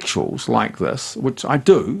intellectuals like this, which I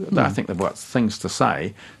do, I think they've got things to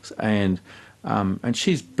say, and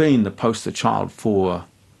she's been the poster child for,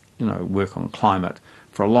 work on climate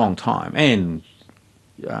for a long time, and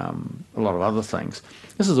a lot of other things.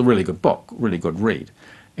 This is a really good book, really good read,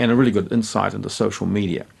 and a really good insight into social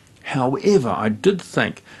media. However, I did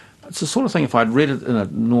think it's the sort of thing, if I'd read it in a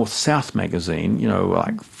North-South magazine,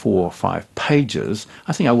 like 4 or 5 pages,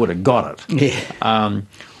 I think I would have got it. Yeah.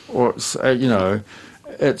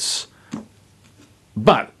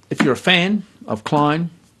 But if you're a fan of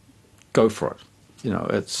Klein, go for it.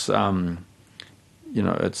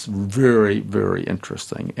 It's very, very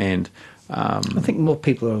interesting. And I think more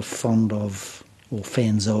people are fond of or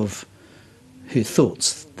fans of her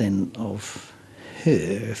thoughts than of her,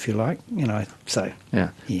 if you like. So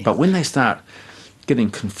yeah. But when they start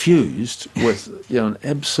getting confused with an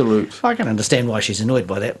absolute, I can understand why she's annoyed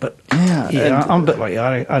by that, but I'm a bit like you.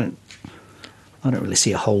 I don't really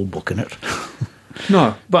see a whole book in it.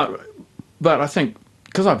 No, but I think,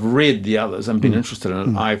 because I've read the others and been interested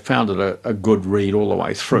in it, I found it a good read all the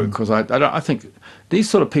way through, because I think these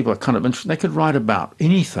sort of people are kind of interesting. They could write about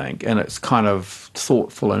anything, and it's kind of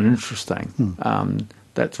thoughtful and interesting.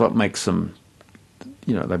 That's what makes them,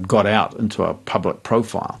 they've got out into a public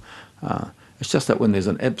profile. It's just that when there's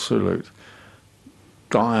an absolute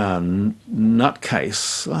dire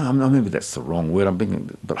nutcase, maybe that's the wrong word, I'm being a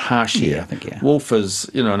bit harsh here. Yeah, I think, yeah. Wolf is,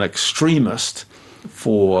 an extremist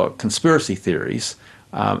for conspiracy theories,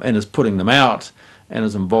 and is putting them out and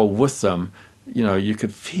is involved with them. You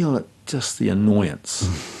could feel it, just the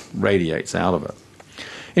annoyance radiates out of it.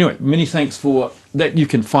 Anyway, many thanks for that. You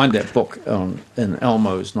can find that book in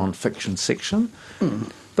Elmo's non-fiction section,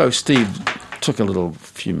 though Steve took a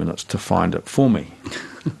few minutes to find it for me.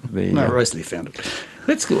 No, Rosalie found it.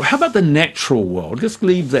 Let's go. How about the natural world? Let's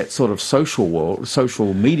leave that sort of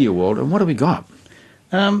social media world, and what do we got?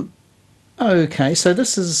 Okay, so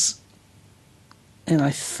this is, and I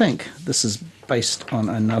think this is based on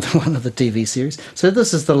another one of the TV series. So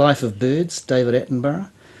this is The Life of Birds, David Attenborough.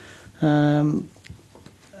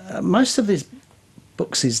 Most of these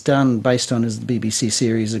books he's done based on his BBC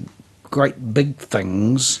series are great big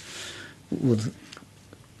things with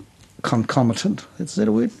concomitant. Is that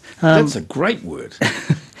a word? That's a great word.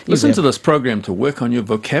 Listen to this program to work on your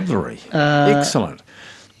vocabulary. Excellent.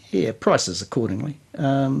 Yeah, prices accordingly.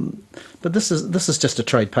 But this is just a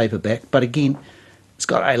trade paperback. But again, it's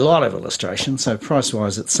got a lot of illustrations. So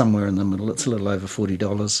price-wise, it's somewhere in the middle. It's a little over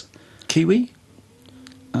 $40. Kiwi?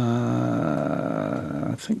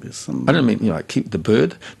 I think there's some. I don't mean keep the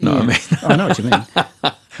bird. No, Yeah. I mean I know what you mean.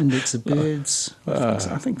 Index of birds. I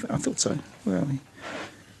thought so. Where are we?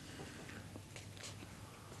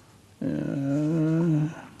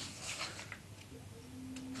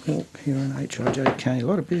 Heron, HIJK, a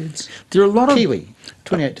lot of birds. There are a lot of... Kiwi,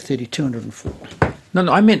 28 to 30, 204.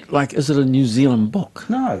 No, I meant, like, is it a New Zealand book?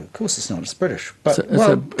 No, of course it's not. It's British. But,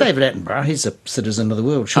 So David Attenborough, he's a citizen of the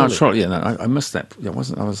world, surely. Oh, surely, yeah, no, I missed that. I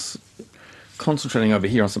was concentrating over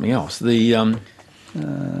here on something else. The...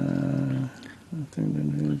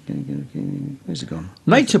 where's it gone?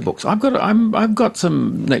 nature books. I've got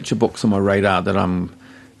some nature books on my radar that I'm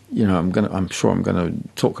sure I'm gonna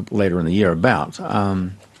talk later in the year about.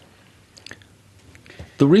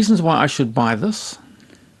 The reasons why I should buy this.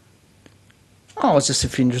 Oh, it's just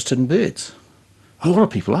if you're interested in birds. A lot of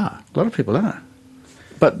people are. A lot of people are.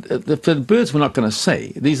 But the birds we're not going to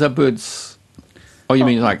see. These are birds. Oh, you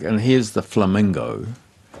mean like? And here's the flamingo.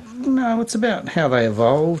 No, it's about how they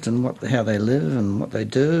evolved and how they live and what they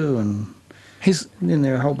do, and then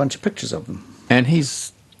there are a whole bunch of pictures of them. And he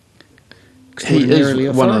is Extraordinarily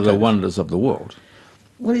one of the authoritative. wonders of the world.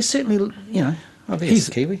 Well, he's certainly, I think he's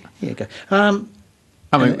a Kiwi. Yeah, go.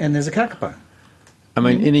 And there's a kakapo. I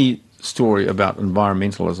mean, any story about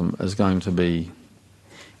environmentalism is going to be.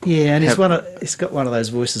 Yeah, and he's got one of those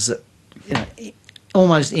voices that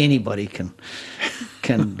almost anybody can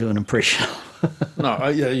do an impression of. No,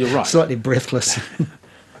 yeah, you're right. Slightly breathless.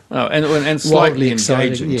 Oh, and slightly Wildly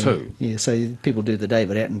exciting, engaging too. Yeah, so people do the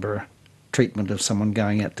David Attenborough treatment of someone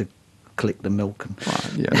going out to collect the milk. And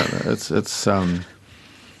Right. Yeah, no, it's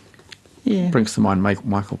yeah. brings to mind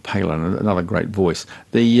Michael Palin, another great voice.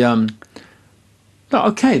 The no,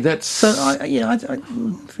 okay, that's So I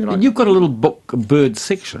feel like you've got a little book, a bird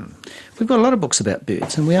section. we've got a lot of books about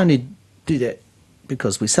birds, and we only do that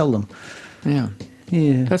because we sell them. Yeah,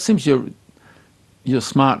 Yeah. that seems your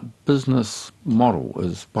smart business model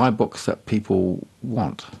is buy books that people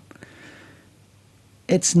want.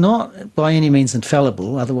 It's not by any means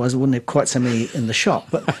infallible, otherwise I wouldn't have quite so many in the shop.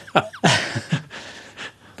 But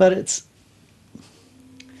but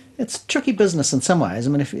it's tricky business in some ways. I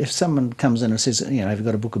mean, if someone comes in and says, have you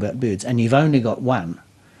got a book about birds, and you've only got one,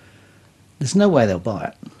 there's no way they'll buy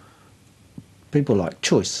it. People like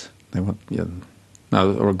choice. They want, yeah.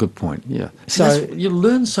 No, or a good point, yeah. So- So you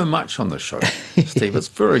learn so much on the show, Steve. It's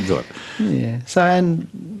very good. Yeah. So, and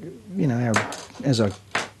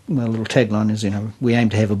my little tagline is, we aim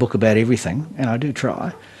to have a book about everything, and I do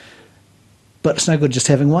try. But it's no good just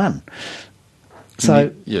having one.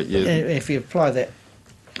 So, Yeah. if you apply that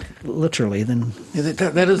literally, then Yeah,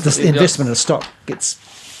 that is the investment of stock gets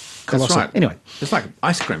colossal. That's right. Anyway, it's like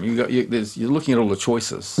ice cream. You're looking at all the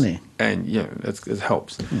choices, Yeah. and it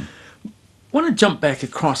helps. I want to jump back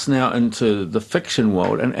across now into the fiction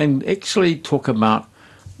world and actually talk about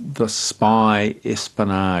the spy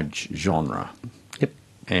espionage genre. yep.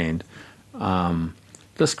 And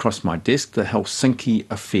this crossed my desk, The Helsinki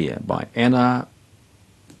Affair by Anna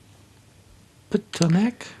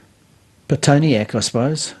Pitoniak. Petoniak, I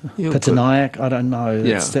suppose. Yeah, Petoniak, I don't know.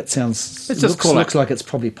 Yeah. That sounds. Let's just call looks it- like it's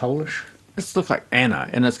probably Polish. It looks like Anna,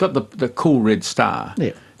 and it's got the cool red star.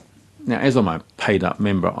 Yeah. Now, as I'm a paid-up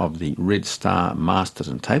member of the Red Star Masters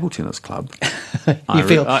and Table Tennis Club, You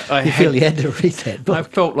feel you had to read that book. I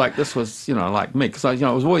felt like this was, like me, because I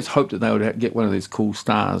was always hoped that they would get one of these cool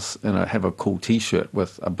stars and have a cool T-shirt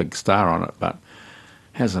with a big star on it, but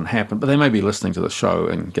hasn't happened. But they may be listening to the show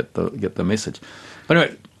and get the message. But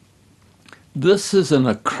anyway, this is in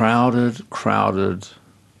a crowded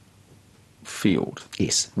field.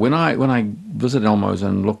 Yes. When I visit Elmo's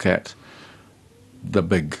and look at the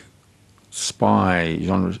big spy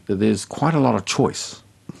genre, there's quite a lot of choice,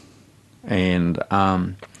 and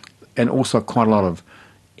also quite a lot of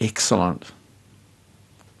excellent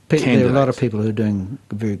There are a lot of candidates people who are doing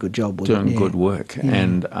a very good job with doing it. Yeah. good work, Yeah.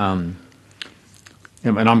 and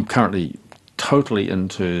I'm currently totally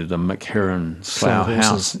into the McHerron Slough Slough House.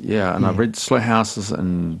 Horses. Yeah, and I've Yeah. read Slough Houses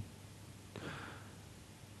and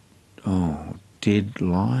Dead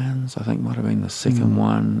Lions, I think might have been the second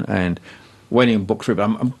one, and waiting in book 3, but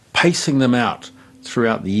I'm pacing them out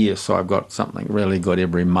throughout the year, so I've got something really good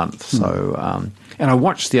every month. So, and I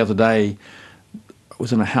watched the other day, I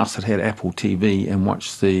was in a house that had Apple TV and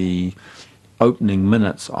watched the opening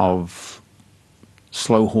minutes of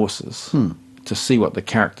Slow Horses to see what the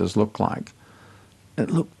characters look like. It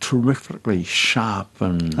looked terrifically sharp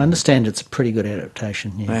and... I understand it's a pretty good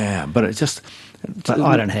adaptation. Yeah. Yeah, but it just... But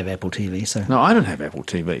I don't have Apple TV, so No, I don't have Apple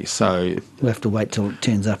TV, so... we'll have to wait till it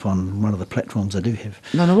turns up on one of the platforms I do have.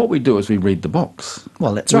 No, what we do is we read the books.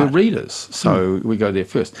 Well, that's We're right. readers, so we go there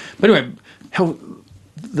first. But anyway,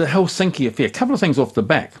 the Helsinki Affair, a couple of things off the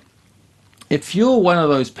back. If you're one of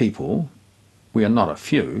those people, we are not a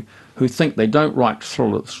few, who think they don't write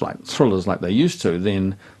thrillers like they used to,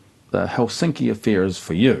 then the Helsinki Affair is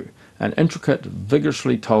for you. An intricate,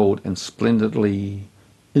 vigorously told, and splendidly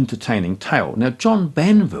entertaining tale. Now, John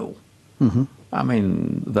Banville, I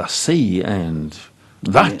mean, the sea and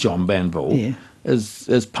that John Banville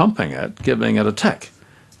is pumping it, giving it a tick.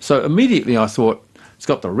 So immediately I thought, it's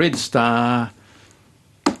got the red star,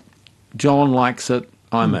 John likes it,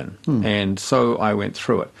 I'm in. And so I went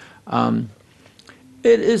through it.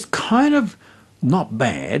 It is kind of not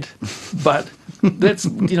bad, but that's,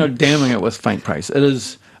 damning it with faint praise. It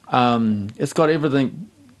is, it's got everything,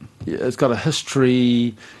 it's got a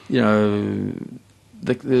history, the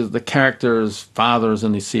character's father is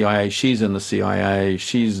in the CIA, she's in the CIA,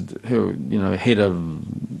 she's head of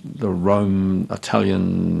the Rome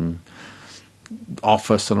Italian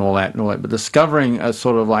office and all that, but discovering a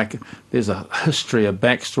sort of like there's a history, a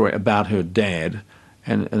backstory about her dad,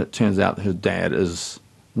 and it turns out that her dad is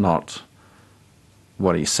not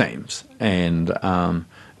what he seems, and so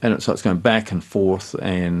it's going back and forth,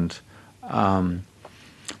 and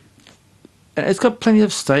it's got plenty of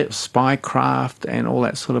spycraft and all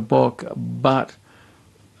that sort of book, but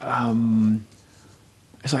as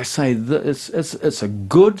I say, it's a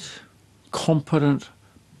good, competent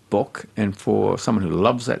book, and for someone who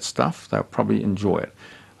loves that stuff, they'll probably enjoy it.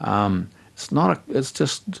 It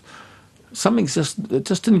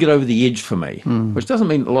just didn't get over the edge for me, which doesn't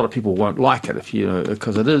mean a lot of people won't like it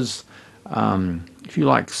because it is. If you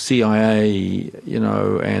like CIA,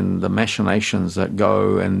 and the machinations that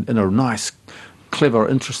go, and in a nice, clever,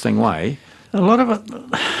 interesting way. A lot of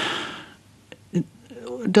it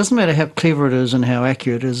doesn't matter how clever it is and how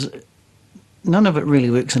accurate it is. None of it really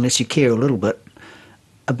works unless you care a little bit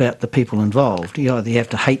about the people involved. You either have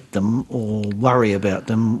to hate them or worry about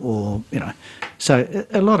them, or So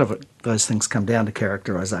a lot of it, those things come down to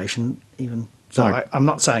characterisation. Even so, I'm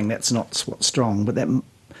not saying that's not what's strong, but I'm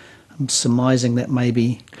surmising that may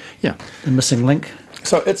be the missing link.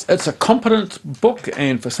 So it's a competent book,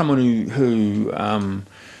 and for someone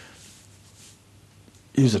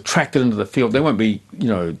who's attracted into the field, they won't be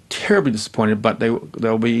terribly disappointed, but they'll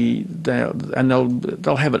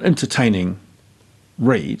have an entertaining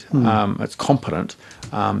read. It's competent,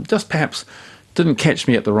 just perhaps didn't catch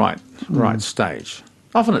me at the right stage.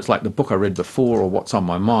 Often it's like the book I read before or what's on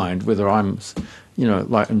my mind, whether I'm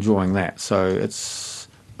like enjoying that. So it's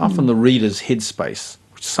often the reader's headspace,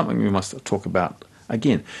 which is something we must talk about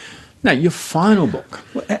again. Now, your final book.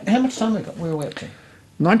 How much time have we got? Where are we up to?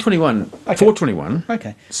 9:21, okay. 4:21.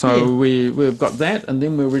 Okay. So we've got that, and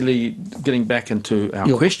then we're really getting back into our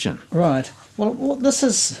question. Right. Well, this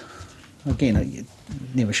is, again, you're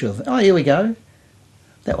never sure. Oh, here we go.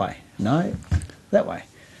 That way. No, that way.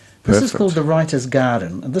 This Perfect. is called The Writer's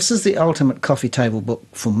Garden. And this is the ultimate coffee table book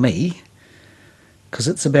for me, because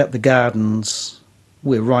it's about the gardens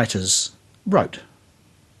where writers wrote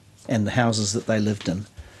and the houses that they lived in.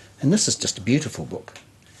 And this is just a beautiful book.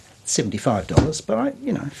 It's $75, but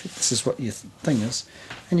if this is what your thing is,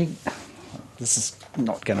 and this is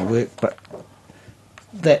not going to work, but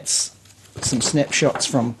that's some snapshots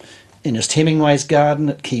from Ernest Hemingway's garden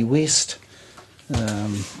at Key West.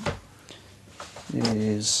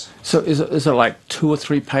 So is it like 2 or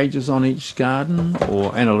 3 pages on each garden,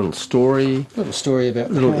 and a little story? A little story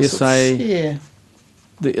about little essay. Yeah.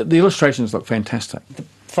 The illustrations look fantastic. The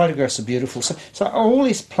photographs are beautiful. So all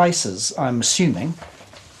these places, I'm assuming,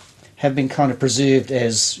 have been kind of preserved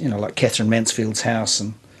as like Catherine Mansfield's house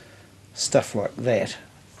and stuff like that.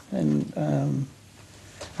 And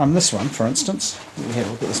on this one, for instance, we had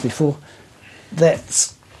a look at this before.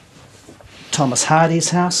 That's Thomas Hardy's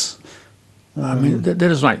house. I mean, that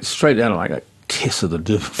is like straight out of like a kiss of the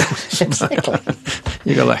devil. Exactly.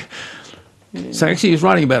 You go like. So actually, he's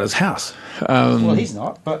writing about his house. Well, he's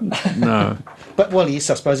not, but no. But yes,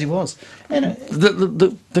 I suppose he was. And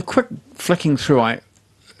the quick flicking through,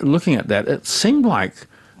 looking at that, it seemed like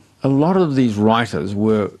a lot of these writers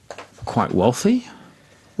were quite wealthy.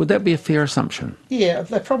 Would that be a fair assumption? Yeah,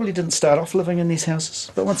 they probably didn't start off living in these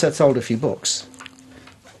houses, but once they'd sold a few books.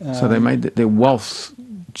 So they made their wealth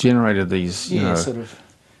generated these, sort of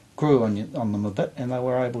grew on them a bit, and they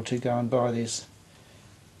were able to go and buy these.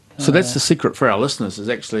 So that's the secret for our listeners, is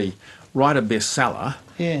actually write a bestseller.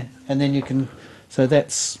 Yeah, and then you can. So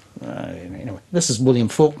that's anyway. This is William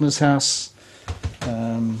Faulkner's house.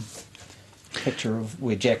 Picture of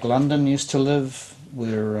where Jack London used to live.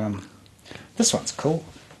 Where this one's cool.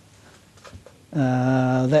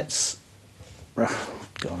 That's. Oh,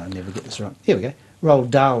 God, I never get this right. Here we go.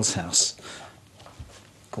 Roald Dahl's house.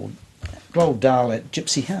 Called Roald Dahl at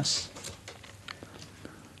Gypsy House.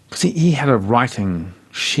 Because he had a writing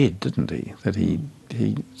shed, didn't he? That he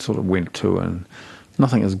sort of went to, and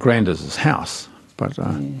nothing as grand as his house. But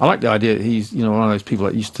I like the idea that he's one of those people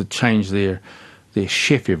that used to change their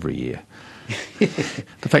chef every year.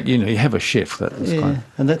 The fact, you have a chef, that is Yeah, quite...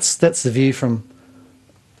 and that's the view from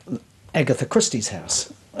Agatha Christie's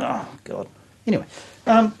house. Oh, God. Anyway,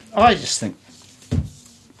 I just think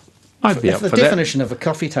I'd be if up the for that. definition of a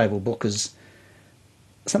coffee table book is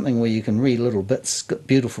something where you can read little bits, got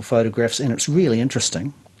beautiful photographs, and it's really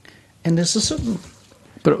interesting, and there's a certain...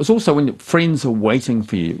 But it was also when friends are waiting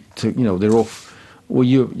for you to, they're off... Well,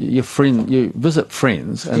 you visit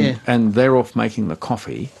friends, and they're off making the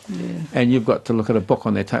coffee, and you've got to look at a book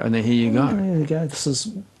on their table, and then here you go. There you go. This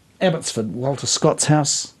is Abbotsford, Walter Scott's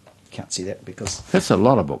house. Can't see that because... That's a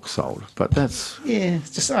lot of books sold, but that's... Yeah,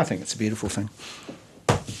 I think it's a beautiful thing.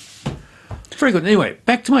 Very good. Anyway,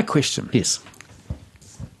 back to my question. Yes.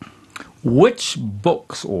 Which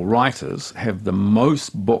books or writers have the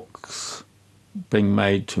most books being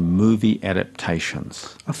made to movie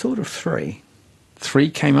adaptations? I thought of 3. 3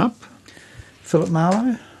 came up. Philip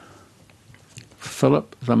Marlowe,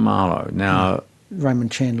 Philip the Marlowe. Now,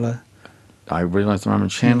 Raymond Chandler. I realised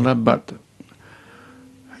Raymond Chandler, but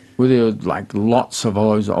were there like lots of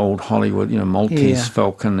those old Hollywood, Maltese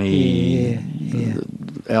Falcone,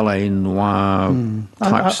 L.A. Noir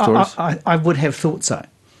type stories? I would have thought so.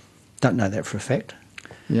 Don't know that for a fact.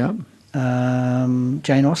 Yeah.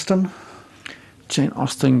 Jane Austen. Jane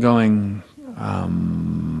Austen going...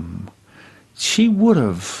 she would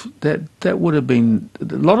have... That would have been... A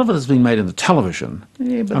lot of it has been made into television.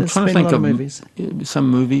 Yeah, but I'm there's trying to been think a lot of movies. Some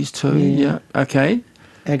movies too. Yeah. Okay.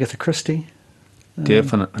 Agatha Christie.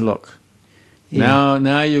 Definitely. Look.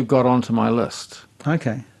 Now you've got onto my list.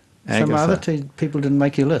 Okay. Agatha. Some other 2 people didn't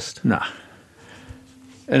make your list. No.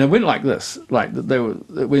 And it went like this.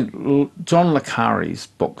 John le Carre's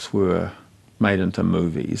books were made into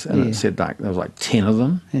movies, and it said there was 10 of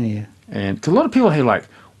them. Yeah. And because a lot of people have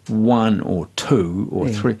 1 or 2 or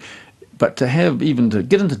 3, but to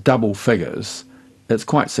get into double figures, it's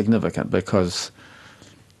quite significant because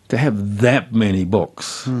to have that many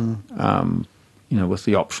books, with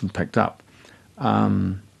the option picked up.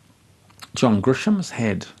 John Grisham's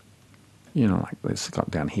had, let's got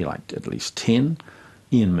down here at least 10.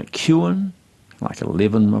 Ian McEwan,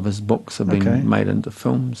 11 of his books have been made into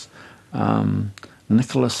films.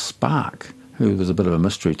 Nicholas Spark, who was a bit of a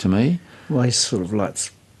mystery to me. Well, he sort of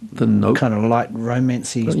likes The Note. kind of light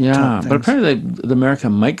romancy Yeah, type but things. apparently America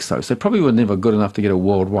makes those. They probably were never good enough to get a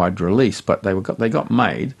worldwide release, but they got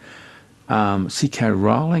made. C.K.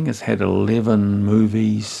 Rowling has had 11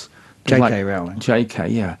 movies. J.K. Rowling. J.K.,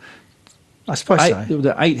 yeah. I suppose so. There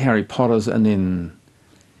were 8 Harry Potters and then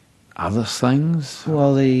other things.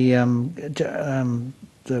 Well, the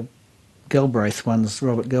Galbraith ones,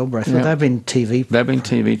 Robert Galbraith, well, they've been TV. They've been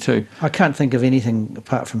TV too. I can't think of anything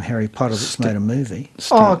apart from Harry Potter that's made a movie.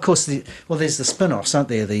 Of course, there's the spin-offs, aren't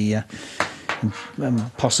there? The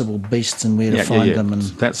Impossible Beasts and Where to Find Them. And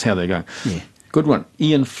that's how they're going. Yeah. Good one.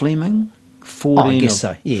 Ian Fleming, 14, I guess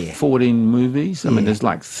so, yeah. 14 movies. I mean, there's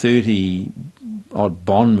 30 odd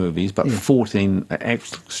Bond movies, but 14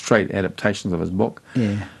 straight adaptations of his book.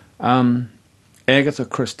 Yeah. Agatha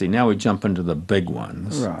Christie. Now we jump into the big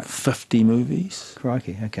ones. Right. 50 movies.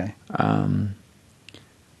 Crikey, okay. And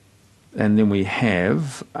then we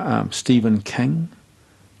have Stephen King.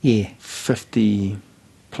 Yeah. 50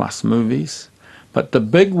 plus movies. But the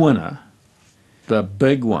big winner, the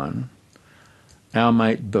big one, our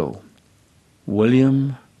mate Bill,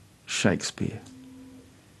 William Shakespeare.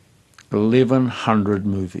 1,100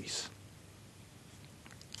 movies.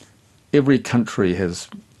 Every country has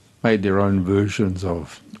made their own versions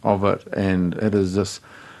of it, and it is just,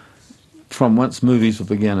 from once movies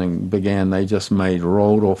began, they just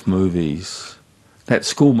rolled off movies. That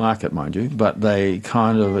school market, mind you, but they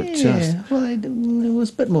kind of well, it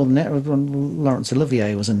was a bit more than that. Laurence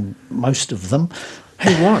Olivier was in most of them.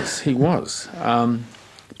 He was.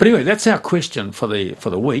 But anyway, that's our question for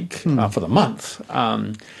the week, for the month.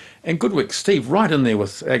 And good week, Steve, right in there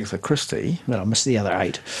with Agatha Christie. Well, I missed the other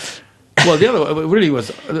 8. Well, the other it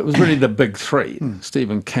was really the big 3: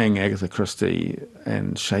 Stephen King, Agatha Christie,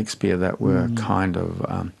 and Shakespeare. That were kind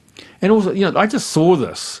of, and also, I just saw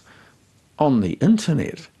this on the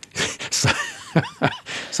internet.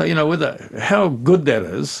 so with how good that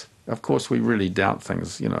is, of course, we really doubt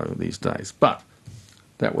things, these days. But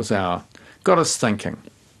that was got us thinking.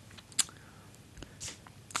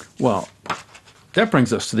 Well, that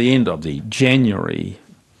brings us to the end of the January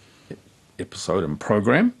episode and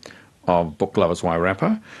program of Book Lovers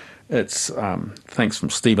Wairarapa. It's thanks from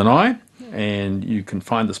Steve and I, and you can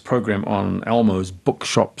find this program on Elmo's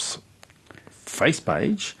Bookshop's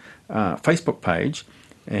Facebook page,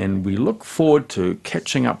 and we look forward to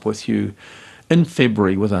catching up with you in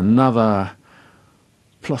February with another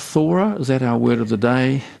plethora, is that our word of the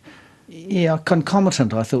day? Yeah,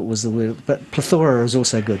 concomitant I thought was the word, but plethora is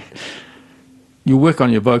also good. You'll work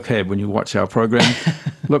on your vocab when you watch our program.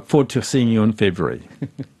 Look forward to seeing you in February.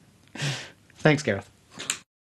 Thanks, Gareth.